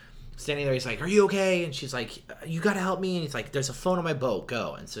like standing there. He's like, are you okay? And she's like, you gotta help me. And he's like, there's a phone on my boat.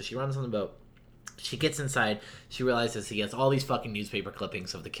 Go. And so she runs on the boat. She gets inside. She realizes he has all these fucking newspaper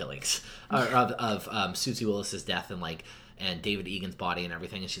clippings of the killings, of Susie Willis's death and David Egan's body and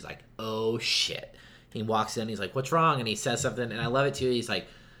everything. And she's like, oh shit. He walks in. He's like, what's wrong? And he says something. And I love it too. He's like,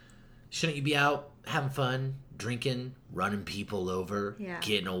 shouldn't you be out having fun, drinking, running people over,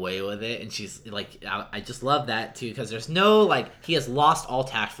 getting away with it? And she's like, I just love that too, because there's no, like, he has lost all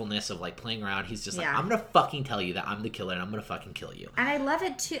tactfulness of like playing around. He's just like, I'm gonna fucking tell you that I'm the killer, and I'm gonna fucking kill you. And I love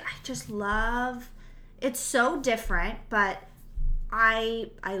it too. I just love, it's so different, but I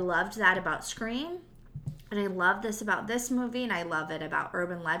loved that about Scream. And I love this about this movie, and I love it about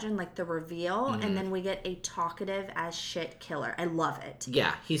Urban Legend, like the reveal, and then we get a talkative as shit killer. I love it.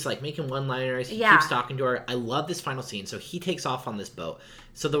 Yeah, he's like making one-liners. He keeps talking to her. I love this final scene. So he takes off on this boat.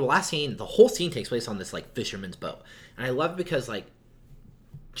 So the last scene, the whole scene takes place on this like fisherman's boat, and I love it because like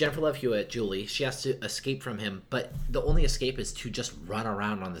Jennifer Love Hewitt, Julie, she has to escape from him, but the only escape is to just run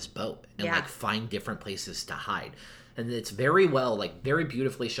around on this boat and like find different places to hide. And it's very well, like, very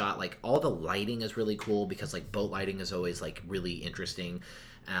beautifully shot. Like, all the lighting is really cool because, like, boat lighting is always, like, really interesting.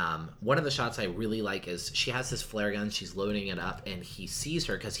 One of the shots I really like is she has this flare gun. She's loading it up, and he sees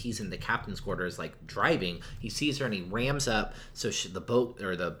her because he's in the captain's quarters, like, driving. He sees her, and he rams up so the boat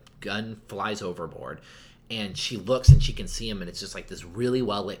or the gun flies overboard. And she looks, and she can see him, and it's just, like, this really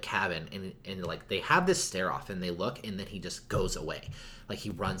well-lit cabin. And like, they have this stare-off, and they look, and then he just goes away. Like, he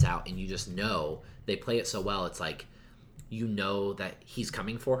runs out, and you just know. They play it so well. It's like, you know that he's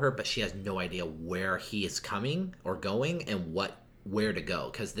coming for her, but she has no idea where he is coming or going and where to go,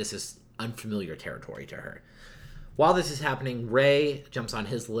 because this is unfamiliar territory to her. While this is happening, Ray jumps on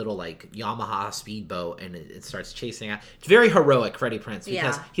his little like Yamaha speedboat, and it starts chasing out. It's very heroic, Freddie Prinze,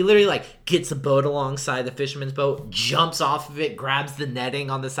 because he literally like gets the boat alongside the fisherman's boat, jumps off of it, grabs the netting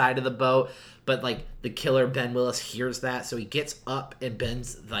on the side of the boat. But, like, the killer, Ben Willis, hears that, so he gets up, and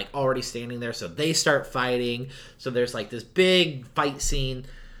Ben's, like, already standing there, so they start fighting. So there's, like, this big fight scene,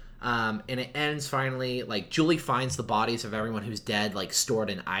 and it ends finally, like, Julie finds the bodies of everyone who's dead, like, stored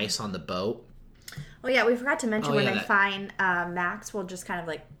in ice on the boat. Oh, yeah, we forgot to mention when they find Max. We'll just kind of,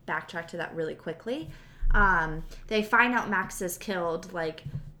 like, backtrack to that really quickly. They find out Max is killed, like,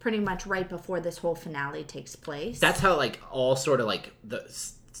 pretty much right before this whole finale takes place. That's how, like, all sort of, like,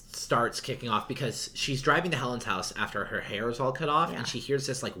 starts kicking off, because she's driving to Helen's house after her hair is all cut off, and she hears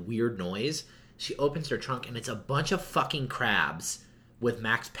this like weird noise. She opens her trunk, and it's a bunch of fucking crabs with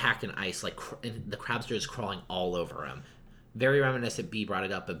Max packed in ice, like, and the crabs are just crawling all over him. Very reminiscent. B brought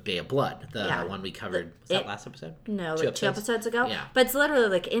it up of Bay of Blood, the one we covered. Was that last episode? No, like 2 episodes ago. Yeah. But it's literally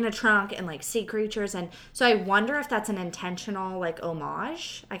like in a trunk and like sea creatures, and so I wonder if that's an intentional like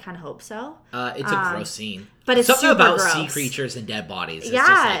homage. I kind of hope so. It's a gross scene. But it's something super about gross. sea creatures and dead bodies. Is Yeah,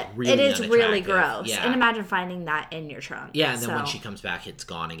 just, like, really it is really unattractive. gross. Yeah. And imagine finding that in your trunk. Yeah, and then So, when she comes back, it's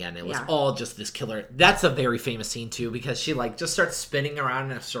gone again. It was Yeah. all just this killer. That's a very famous scene, too, because she, like, just starts spinning around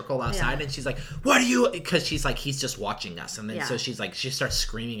in a circle outside, Yeah. and she's like, what are you... Because she's like, he's just watching us. And then Yeah. so she's like, she starts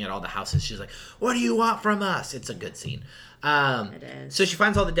screaming at all the houses. She's like, what do you want from us? It's a good scene. It is. So she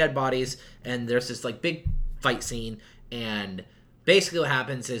finds all the dead bodies, and there's this, like, big fight scene, and... Basically what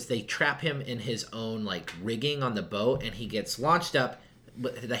happens is they trap him in his own, like, rigging on the boat, and he gets launched up,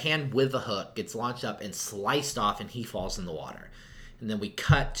 the hand with the hook gets launched up and sliced off, and he falls in the water. And then we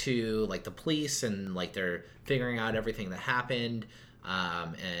cut to, like, the police, and, like, they're figuring out everything that happened,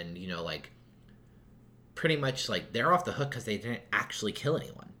 and, you know, like, pretty much, like, they're off the hook because they didn't actually kill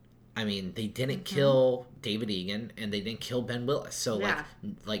anyone. I mean, they didn't kill David Egan, and they didn't kill Ben Willis. So, Yeah.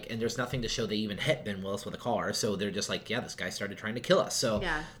 like, and there's nothing to show they even hit Ben Willis with a car. So they're just like, yeah, this guy started trying to kill us. So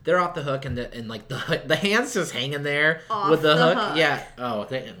Yeah. they're off the hook, and like the hand's just hanging there Off with the hook. hook. Yeah. Oh,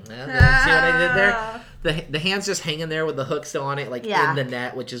 see what I did there? The hand's just hanging there with the hook still on it, like Yeah. in the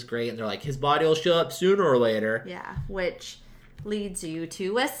net, which is great. And they're like, his body will show up sooner or later. Yeah, which leads you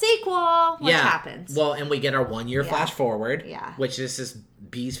to a sequel, which happens. Well, and we get our 1 year flash forward. Yeah. Which is just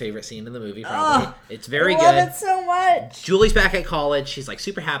B's favorite scene in the movie, probably. Oh, it's very I love good. it so much. Julie's back at college. She's like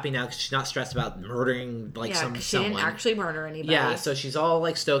super happy now because she's not stressed about murdering like Yeah, 'cause she someone. didn't actually murder anybody. Yeah, so she's all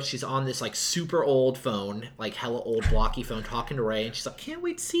like stoked. She's on this like super old phone, like hella old blocky phone, talking to Ray, and she's like, "Can't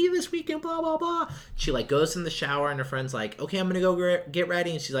wait to see you this weekend." Blah blah blah. She like goes in the shower, and her friend's like, "Okay, I'm gonna go get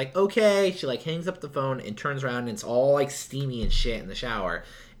ready," and she's like, "Okay." She like hangs up the phone and turns around, and it's all like steamy and shit in the shower.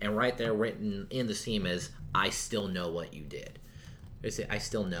 And right there, written in the steam, is "I still know what you did." Is it "I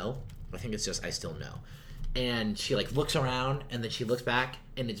still know"? I think it's just "I still know." And she like looks around, and then she looks back,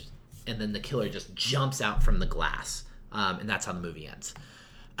 and then the killer just jumps out from the glass, and that's how the movie ends.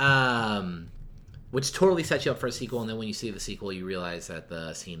 Which totally sets you up for a sequel, and then when you see the sequel, you realize that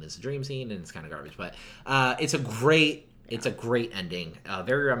the scene is a dream scene, and it's kind of garbage. But it's a great ending,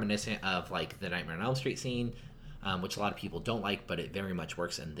 very reminiscent of like the Nightmare on Elm Street scene, which a lot of people don't like, but it very much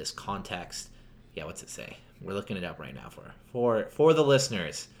works in this context. Yeah, what's it say? We're looking it up right now for the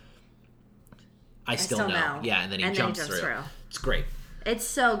listeners. I still know. Yeah, and then he jumps through. It's great. It's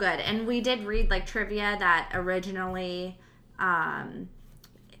so good. And we did read like trivia that originally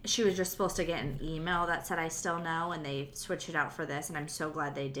she was just supposed to get an email that said "I still know," and they switched it out for this, and I'm so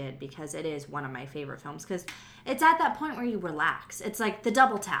glad they did because it is one of my favorite films because it's at that point where you relax. It's like the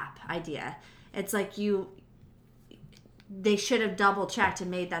double tap idea. It's like they should have double checked and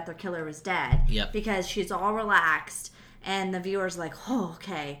made that their killer was dead. Yep. Because she's all relaxed and the viewer's like, oh,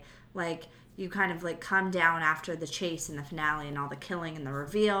 okay. Like, you kind of like come down after the chase and the finale and all the killing and the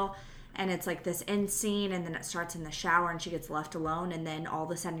reveal. And it's like this end scene, and then it starts in the shower and she gets left alone, and then all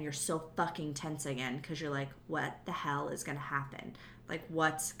of a sudden you're so fucking tense again because you're like, what the hell is going to happen? Like,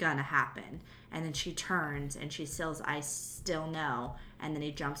 what's going to happen? And then she turns and she says, "I still know." And then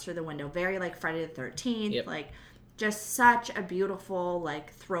he jumps through the window. Very like Friday the 13th. Yep. Like, just such a beautiful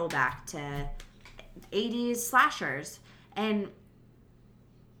like throwback to 80s slashers. And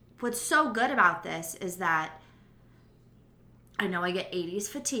what's so good about this is that I know I get 80s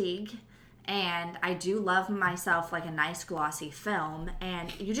fatigue, and I do love myself like a nice glossy film,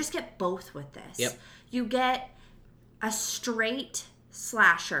 and you just get both with this. Yep. You get a straight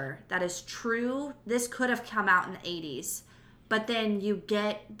slasher that is true. This could have come out in the 80s, but then you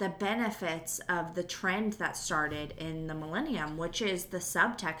get the benefits of the trend that started in the millennium, which is the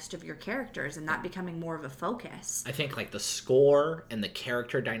subtext of your characters and that becoming more of a focus. I think like the score and the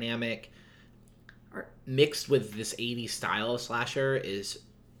character dynamic mixed with this 80s style of slasher is,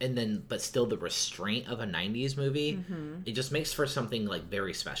 and then but still the restraint of a 90s movie, it just makes for something like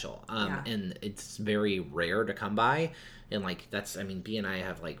very special. And it's very rare to come by. And like that's, I mean, B and I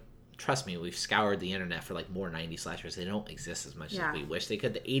have like, trust me, we've scoured the internet for like more 90s slashers. They don't exist as much as we wish they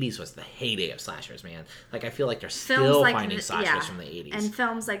could. The 80s was the heyday of slashers, man. Like I feel like they're still like finding slashers from the 80s. And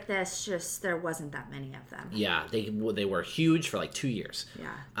films like this, just there wasn't that many of them. Yeah, they were huge for like 2 years.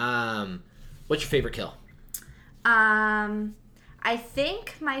 Yeah. What's your favorite kill? I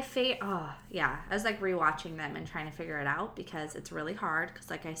think my favorite. Oh, yeah. I was like rewatching them and trying to figure it out because it's really hard. Because,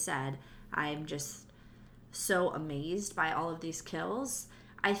 like I said, I'm just so amazed by all of these kills.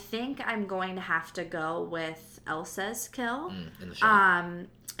 I think I'm going to have to go with Elsa's kill In the shop.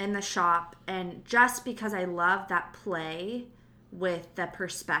 in the shop, and just because I love that play with the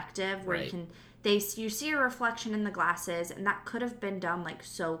perspective where you see a reflection in the glasses, and that could have been done like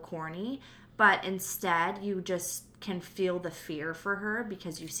so corny. but instead you just can feel the fear for her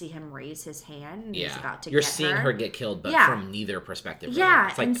because you see him raise his hand and he's about to You're get seeing her get killed, but from neither perspective. Really. Yeah,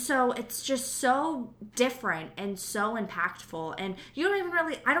 it's like, and so it's just so different and so impactful. And you don't even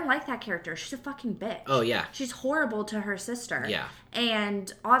really... I don't like that character. She's a fucking bitch. Oh, yeah. She's horrible to her sister. Yeah.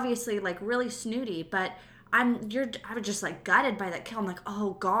 And obviously, like, really snooty, but I was just, like, gutted by that kill. I'm like,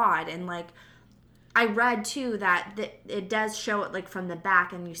 oh, God. And, like... I read, too, that it does show it, like, from the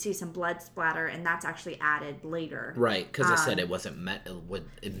back, and you see some blood splatter, and that's actually added later. Right, because it said it wasn't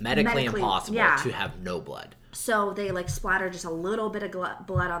medically impossible to have no blood. So they, like, splatter just a little bit of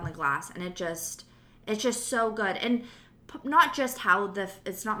blood on the glass, and it's just so good. And not just how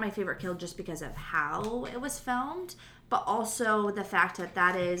it's not my favorite kill just because of how it was filmed, but also the fact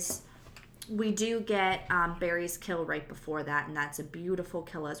that is... We do get Barry's kill right before that, and that's a beautiful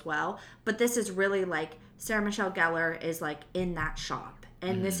kill as well. But this is really like Sarah Michelle Gellar is like in that shop,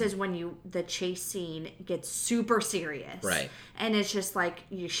 and this is when the chase scene gets super serious, right? And it's just like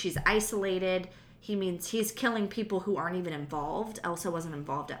she's isolated. He's killing people who aren't even involved. Elsa wasn't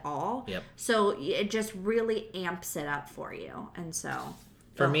involved at all. Yep. So it just really amps it up for you, and so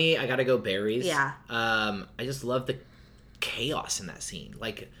for me, I gotta go Barry's. Yeah. I just love the chaos in that scene,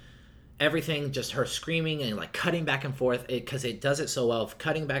 like. Everything, just her screaming and like cutting back and forth because it does it so well,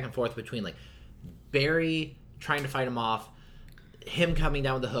 cutting back and forth between like Barry trying to fight him off, him coming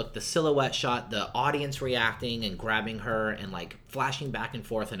down with the hook, the silhouette shot, the audience reacting and grabbing her and like flashing back and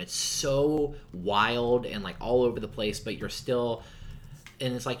forth, and it's so wild and like all over the place, but you're still,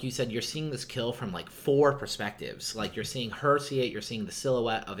 and it's like you said, you're seeing this kill from like 4 perspectives. Like you're seeing her see it, you're seeing the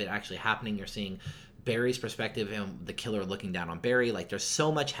silhouette of it actually happening, you're seeing Barry's perspective and the killer looking down on Barry. Like there's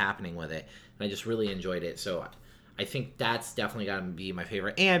so much happening with it, and I just really enjoyed it. So I think that's definitely got to be my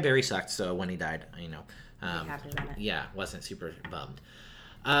favorite. And Barry sucked, so when he died, wasn't super bummed.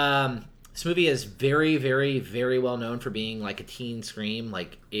 This movie is very, very, very well known for being like a teen Scream.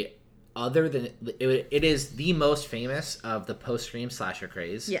 Like it is the most famous of the post-Scream slasher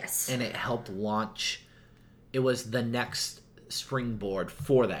craze. Yes, and it helped launch. It was the next springboard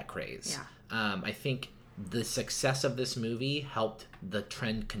for that craze. Yeah. I think the success of this movie helped the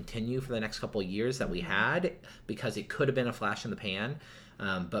trend continue for the next couple of years that we had, because it could have been a flash in the pan,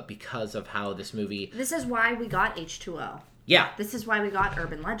 but because of how this movie... This is why we got H2O. Yeah. This is why we got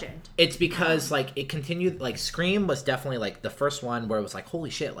Urban Legend. It's because, like, it continued, like, Scream was definitely, like, the first one where it was like,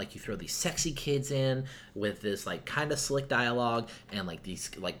 holy shit, like, you throw these sexy kids in with this, like, kind of slick dialogue and, like, these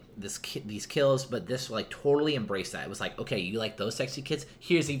kills, but this, like, totally embraced that. It was like, okay, you like those sexy kids?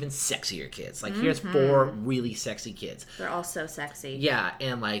 Here's even sexier kids. Like, here's 4 really sexy kids. They're all so sexy. Yeah,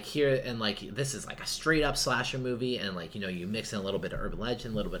 and, like, here, and, like, this is, like, a straight-up slasher movie, and, like, you know, you mix in a little bit of Urban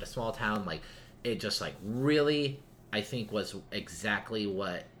Legend, a little bit of small town, like, it just, like, really... I think was exactly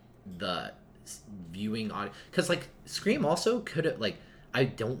what the viewing audience... Because, like, Scream also could have, like... I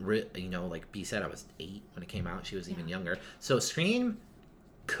don't really... You know, like B said, I was 8 when it came out. She was even younger. So Scream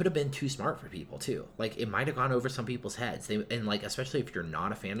could have been too smart for people, too. Like, it might have gone over some people's heads. And, like, especially if you're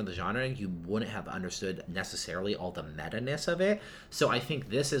not a fan of the genre, you wouldn't have understood necessarily all the meta-ness of it. So I think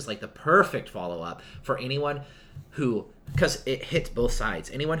this is, like, the perfect follow-up for anyone who... Because it hits both sides.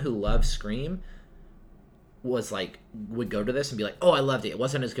 Anyone who loves Scream... would go to this and be like, oh, I loved it. It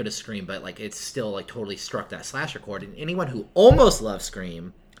wasn't as good as Scream, but like it's still like totally struck that slasher chord. And anyone who almost loves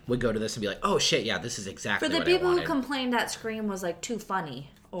Scream would go to this and be like, oh shit, yeah, this is exactly what I wanted. For the people who complained that Scream was like too funny,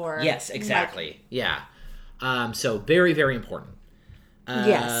 or yes, exactly, yeah. So very, very important.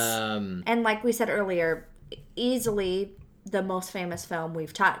 Yes, and like we said earlier, easily the most famous film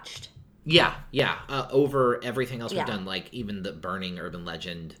we've touched. Yeah. Over everything else we've done, like even the Burning, Urban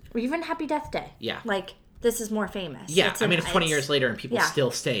Legend, or even Happy Death Day. Yeah, like. This is more famous. Yeah, it's 20 years later, and people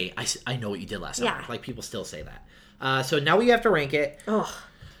still say, I know what you did last summer. Like, people still say that. So now we have to rank it. Ugh.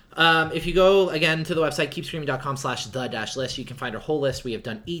 If you go, again, to the website, keepscreaming.com/the-list, you can find our whole list. We have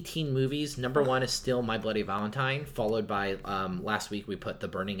done 18 movies. Number 1 is still My Bloody Valentine, followed by, last week we put The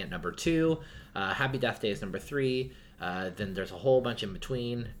Burning at number 2. Happy Death Day is number 3. Then there's a whole bunch in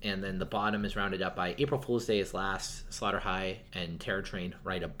between, and then the bottom is rounded up by April Fool's Day is last, Slaughter High, and Terror Train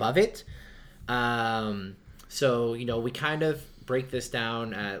right above it. So, you know, we kind of break this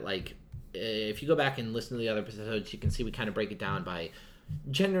down at, like, if you go back and listen to the other episodes, you can see we kind of break it down by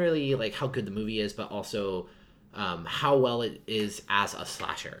generally, like, how good the movie is, but also how well it is as a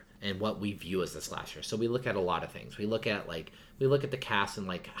slasher and what we view as a slasher. So we look at a lot of things. We look at the cast and,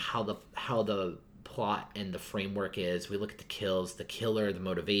 like, how the plot and the framework is. We look at the kills, the killer, the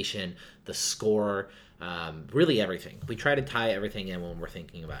motivation, the score, really everything. We try to tie everything in when we're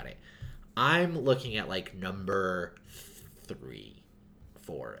thinking about it. I'm looking at like number 3,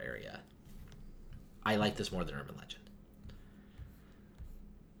 4 area. I like this more than Urban Legend.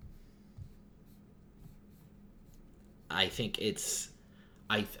 I think it's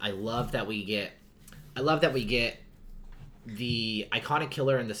I love that we get the iconic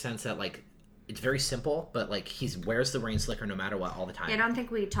killer in the sense that like it's very simple, but like he wears the rain slicker no matter what all the time. Yeah, I don't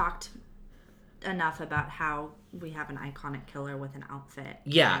think we talked enough about how we have an iconic killer with an outfit.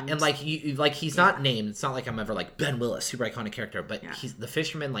 Yeah, and like he's not named. It's not like I'm ever like Ben Willis, super iconic character, but he's the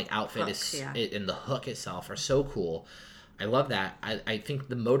fisherman like outfit and the hook itself are so cool. I love that. I think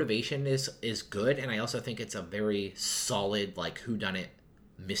the motivation is good, and I also think it's a very solid like whodunit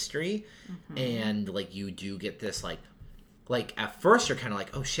mystery, and like you do get this like at first you're kind of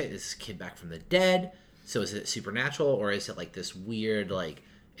like, oh shit, is this kid back from the dead? So is it supernatural, or is it like this weird like,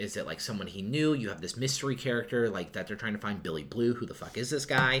 is it like someone he knew? You have this mystery character like that they're trying to find, Billy Blue. Who the fuck is this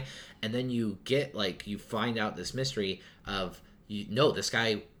guy? And then you get like you find out this mystery of this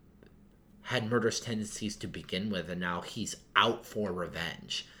guy had murderous tendencies to begin with, and now he's out for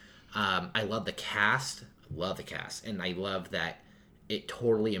revenge. I love the cast, and I love that it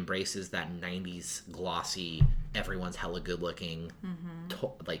totally embraces that 90s glossy, everyone's hella good looking.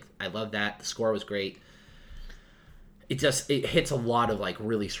 Like I love that. The score was great. It hits a lot of like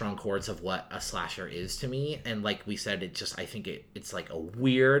really strong chords of what a slasher is to me, and like we said, I think it's like a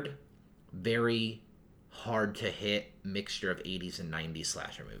weird, very hard to hit mixture of 80s and 90s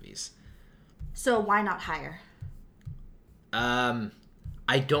slasher movies. So why not higher?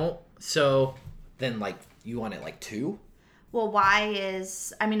 I don't. So then, like, you want it like 2? Well, I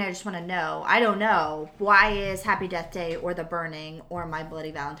just want to know. I don't know. Why is Happy Death Day or The Burning or My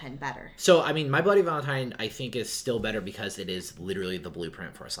Bloody Valentine better? So, I mean, My Bloody Valentine, I think, is still better because it is literally the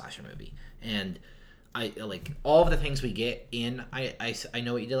blueprint for a slasher movie. And I like all of the things we get in I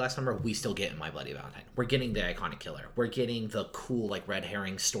Know What You Did Last Summer, we still get in My Bloody Valentine. We're getting the iconic killer. We're getting the cool like red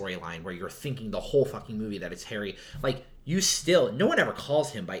herring storyline where you're thinking the whole fucking movie that it's Harry. Like no one ever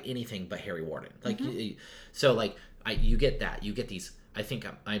calls him by anything but Harry Warden. Like so like you get that. You get these. I think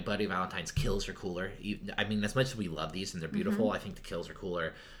My Bloody Valentine's kills are cooler. I mean, as much as we love these and they're beautiful, I think the kills are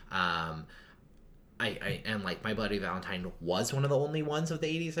cooler. I and like My Bloody Valentine was one of the only ones of the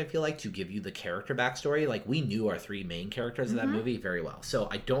 80s I feel like to give you the character backstory. Like we knew our 3 main characters of that movie very well, so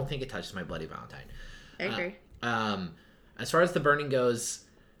I don't think it touches My Bloody Valentine. I agree. As far as The Burning goes,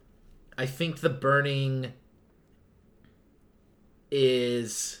 I think The Burning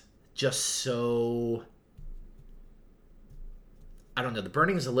is just so, I don't know. The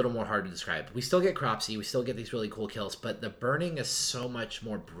Burning is a little more hard to describe. We still get Cropsy. We still get these really cool kills. But The Burning is so much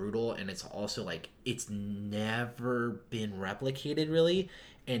more brutal. And it's also like, it's never been replicated really.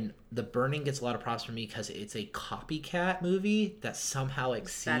 And The Burning gets a lot of props from me because it's a copycat movie that somehow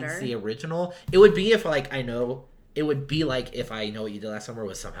exceeds the original. It would be if like, it would be like if I Know What You Did Last Summer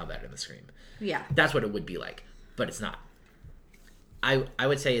was somehow better than Scream. Yeah. That's what it would be like. But it's not. I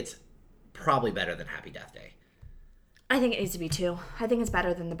would say it's probably better than Happy Death Day. I think it needs to be 2. I think it's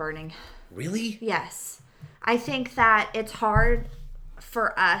better than The Burning. Really? Yes. I think that it's hard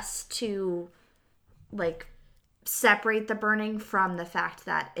for us to, like, separate The Burning from the fact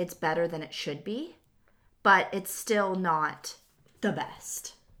that it's better than it should be, but it's still not the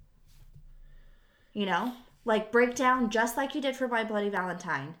best. You know? Like, break down, just like you did for My Bloody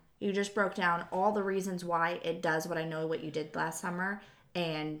Valentine. You just broke down all the reasons why it does what I Know What You Did Last Summer,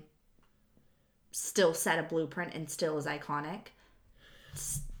 and still set a blueprint and still is iconic.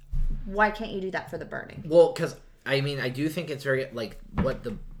 Why can't you do that for The Burning? Well, because I mean, I do think it's very like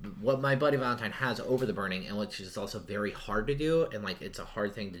what My Bloody Valentine has over The Burning, and which is also very hard to do, and like it's a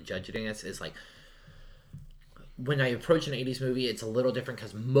hard thing to judge it against, is like when I approach an 80s movie, it's a little different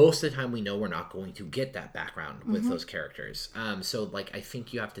because most of the time we know we're not going to get that background with those characters. So like I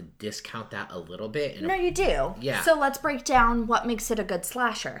think you have to discount that a little bit. No, you do. Yeah. So let's break down what makes it a good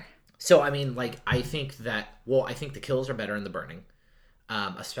slasher. So, I mean, like, I think the kills are better in The Burning.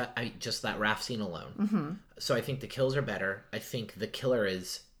 Just that raft scene alone. So I think the kills are better. I think the killer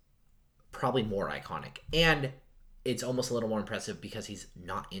is probably more iconic. And it's almost a little more impressive because he's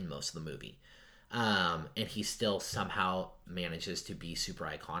not in most of the movie. And he still somehow manages to be super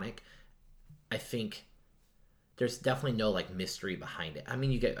iconic. I think there's definitely no, like, mystery behind it. I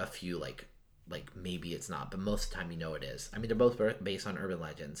mean, you get a few, like maybe it's not, but most of the time you know it is. I mean, they're both based on urban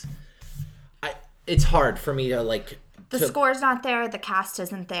legends. It's hard for me to like. The score's not there. The cast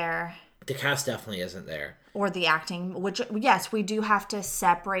isn't there. The cast definitely isn't there. Or the acting, which yes, we do have to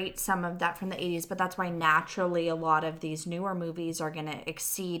separate some of that from the 80s, but that's why naturally a lot of these newer movies are going to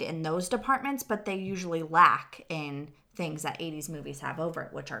exceed in those departments, but they usually lack in things that 80s movies have over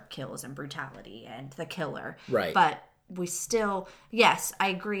it, which are kills and brutality and the killer. Right. But we still, yes, I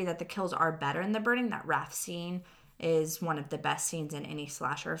agree that the kills are better in The Burning. That raft scene is one of the best scenes in any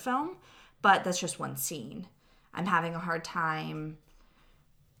slasher film, but that's just one scene. I'm having a hard time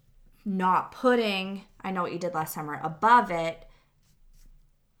not putting I Know What You Did Last Summer above it.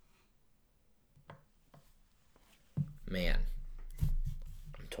 Man,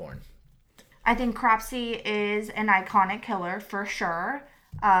 I'm torn. I think Cropsy is an iconic killer for sure.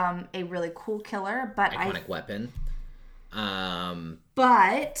 A really cool killer, but Iconic weapon.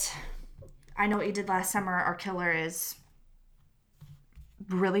 But I Know What You Did Last Summer, our killer is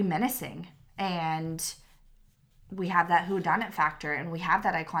really menacing. And we have that whodunit factor, and we have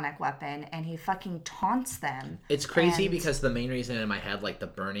that iconic weapon, and he fucking taunts them. It's crazy because the main reason in my head, like, The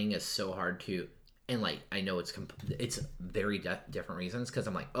Burning is so hard to... And, like, I know it's very different reasons, because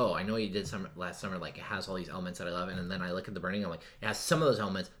I'm like, oh, I Know What You Did last summer. Like, it has all these elements that I love. And then I look at The Burning, I'm like, it has some of those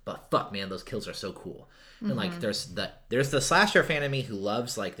elements, but fuck, man, those kills are so cool. And, like, there's the slasher fan of me who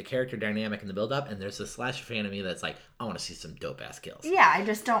loves, like, the character dynamic and the build-up, and there's the slasher fan of me that's like, I want to see some dope-ass kills. Yeah,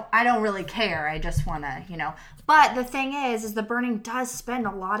 I don't really care. I just want to, But the thing is The Burning does spend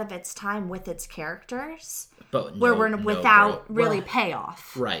a lot of its time with its characters. But without really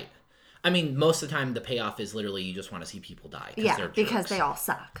payoff. Right. I mean, most of the time, the payoff is literally you just want to see people die. Yeah, because they all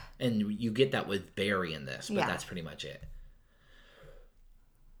suck. And you get that with Barry in this, but that's pretty much it.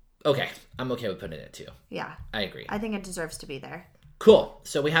 Okay, I'm okay with putting it at 2. Yeah. I agree. I think it deserves to be there. Cool.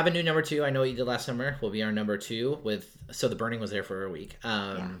 So we have a new number 2. I Know What You Did Last Summer will be our number 2 so The Burning was there for a week.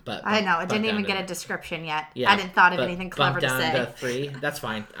 But I know, it didn't even get a description yet. Yeah, I didn't thought of anything clever to say. Down to 3. That's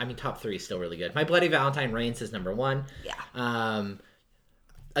fine. I mean, top 3 is still really good. My Bloody Valentine reigns is number 1. Yeah.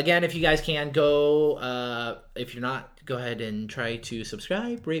 Again, if you guys can go, if you're not, go ahead and try to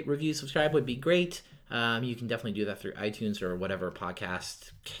subscribe, rate, review, subscribe would be great. You can definitely do that through iTunes or whatever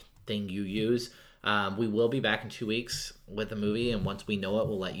podcast thing you use. We will be back in 2 weeks with a movie, and once we know it,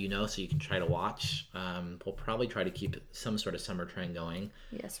 we'll let you know so you can try to watch. We'll probably try to keep some sort of summer trend going.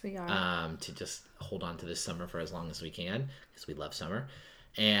 Yes, we are. To just hold on to this summer for as long as we can, because we love summer.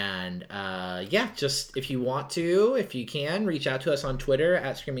 And just if you want to, if you can, reach out to us on Twitter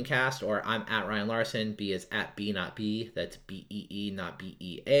at ScreamingCast, or I'm at Ryan Larson. B is at B, not B. That's BEE, not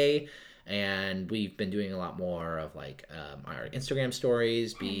BEA. And we've been doing a lot more of like our Instagram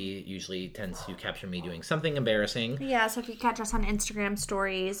stories. B usually tends to capture me doing something embarrassing. Yeah, so if you catch us on Instagram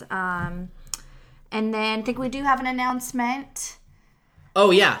stories, and then I think we do have an announcement.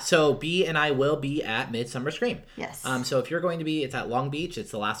 Oh, yeah. So B and I will be at Midsummer Scream. Yes. So if you're going to be, it's at Long Beach.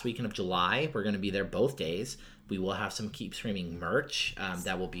 It's the last weekend of July. We're going to be there both days. We will have some Keep Screaming merch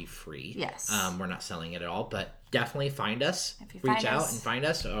that will be free. Yes. We're not selling it at all, but definitely find us. If you Reach out and find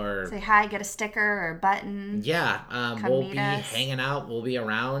us. Or say hi, get a sticker or a button. Yeah. We'll be hanging out. We'll be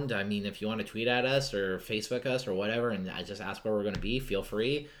around. I mean, if you want to tweet at us or Facebook us or whatever and just ask where we're going to be, feel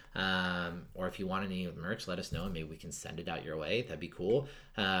free. Or if you want any merch, let us know and maybe we can send it out your way. That'd be cool.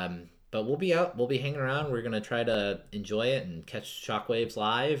 But we'll be out. We'll be hanging around. We're going to try to enjoy it and catch Shockwaves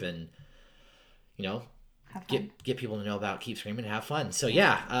live and, get people to know about Keep Screaming and have fun. So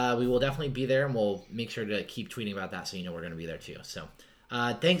yeah, we will definitely be there, and we'll make sure to keep tweeting about that so you know we're going to be there too. So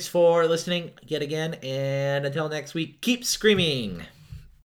thanks for listening yet again, and until next week, keep screaming.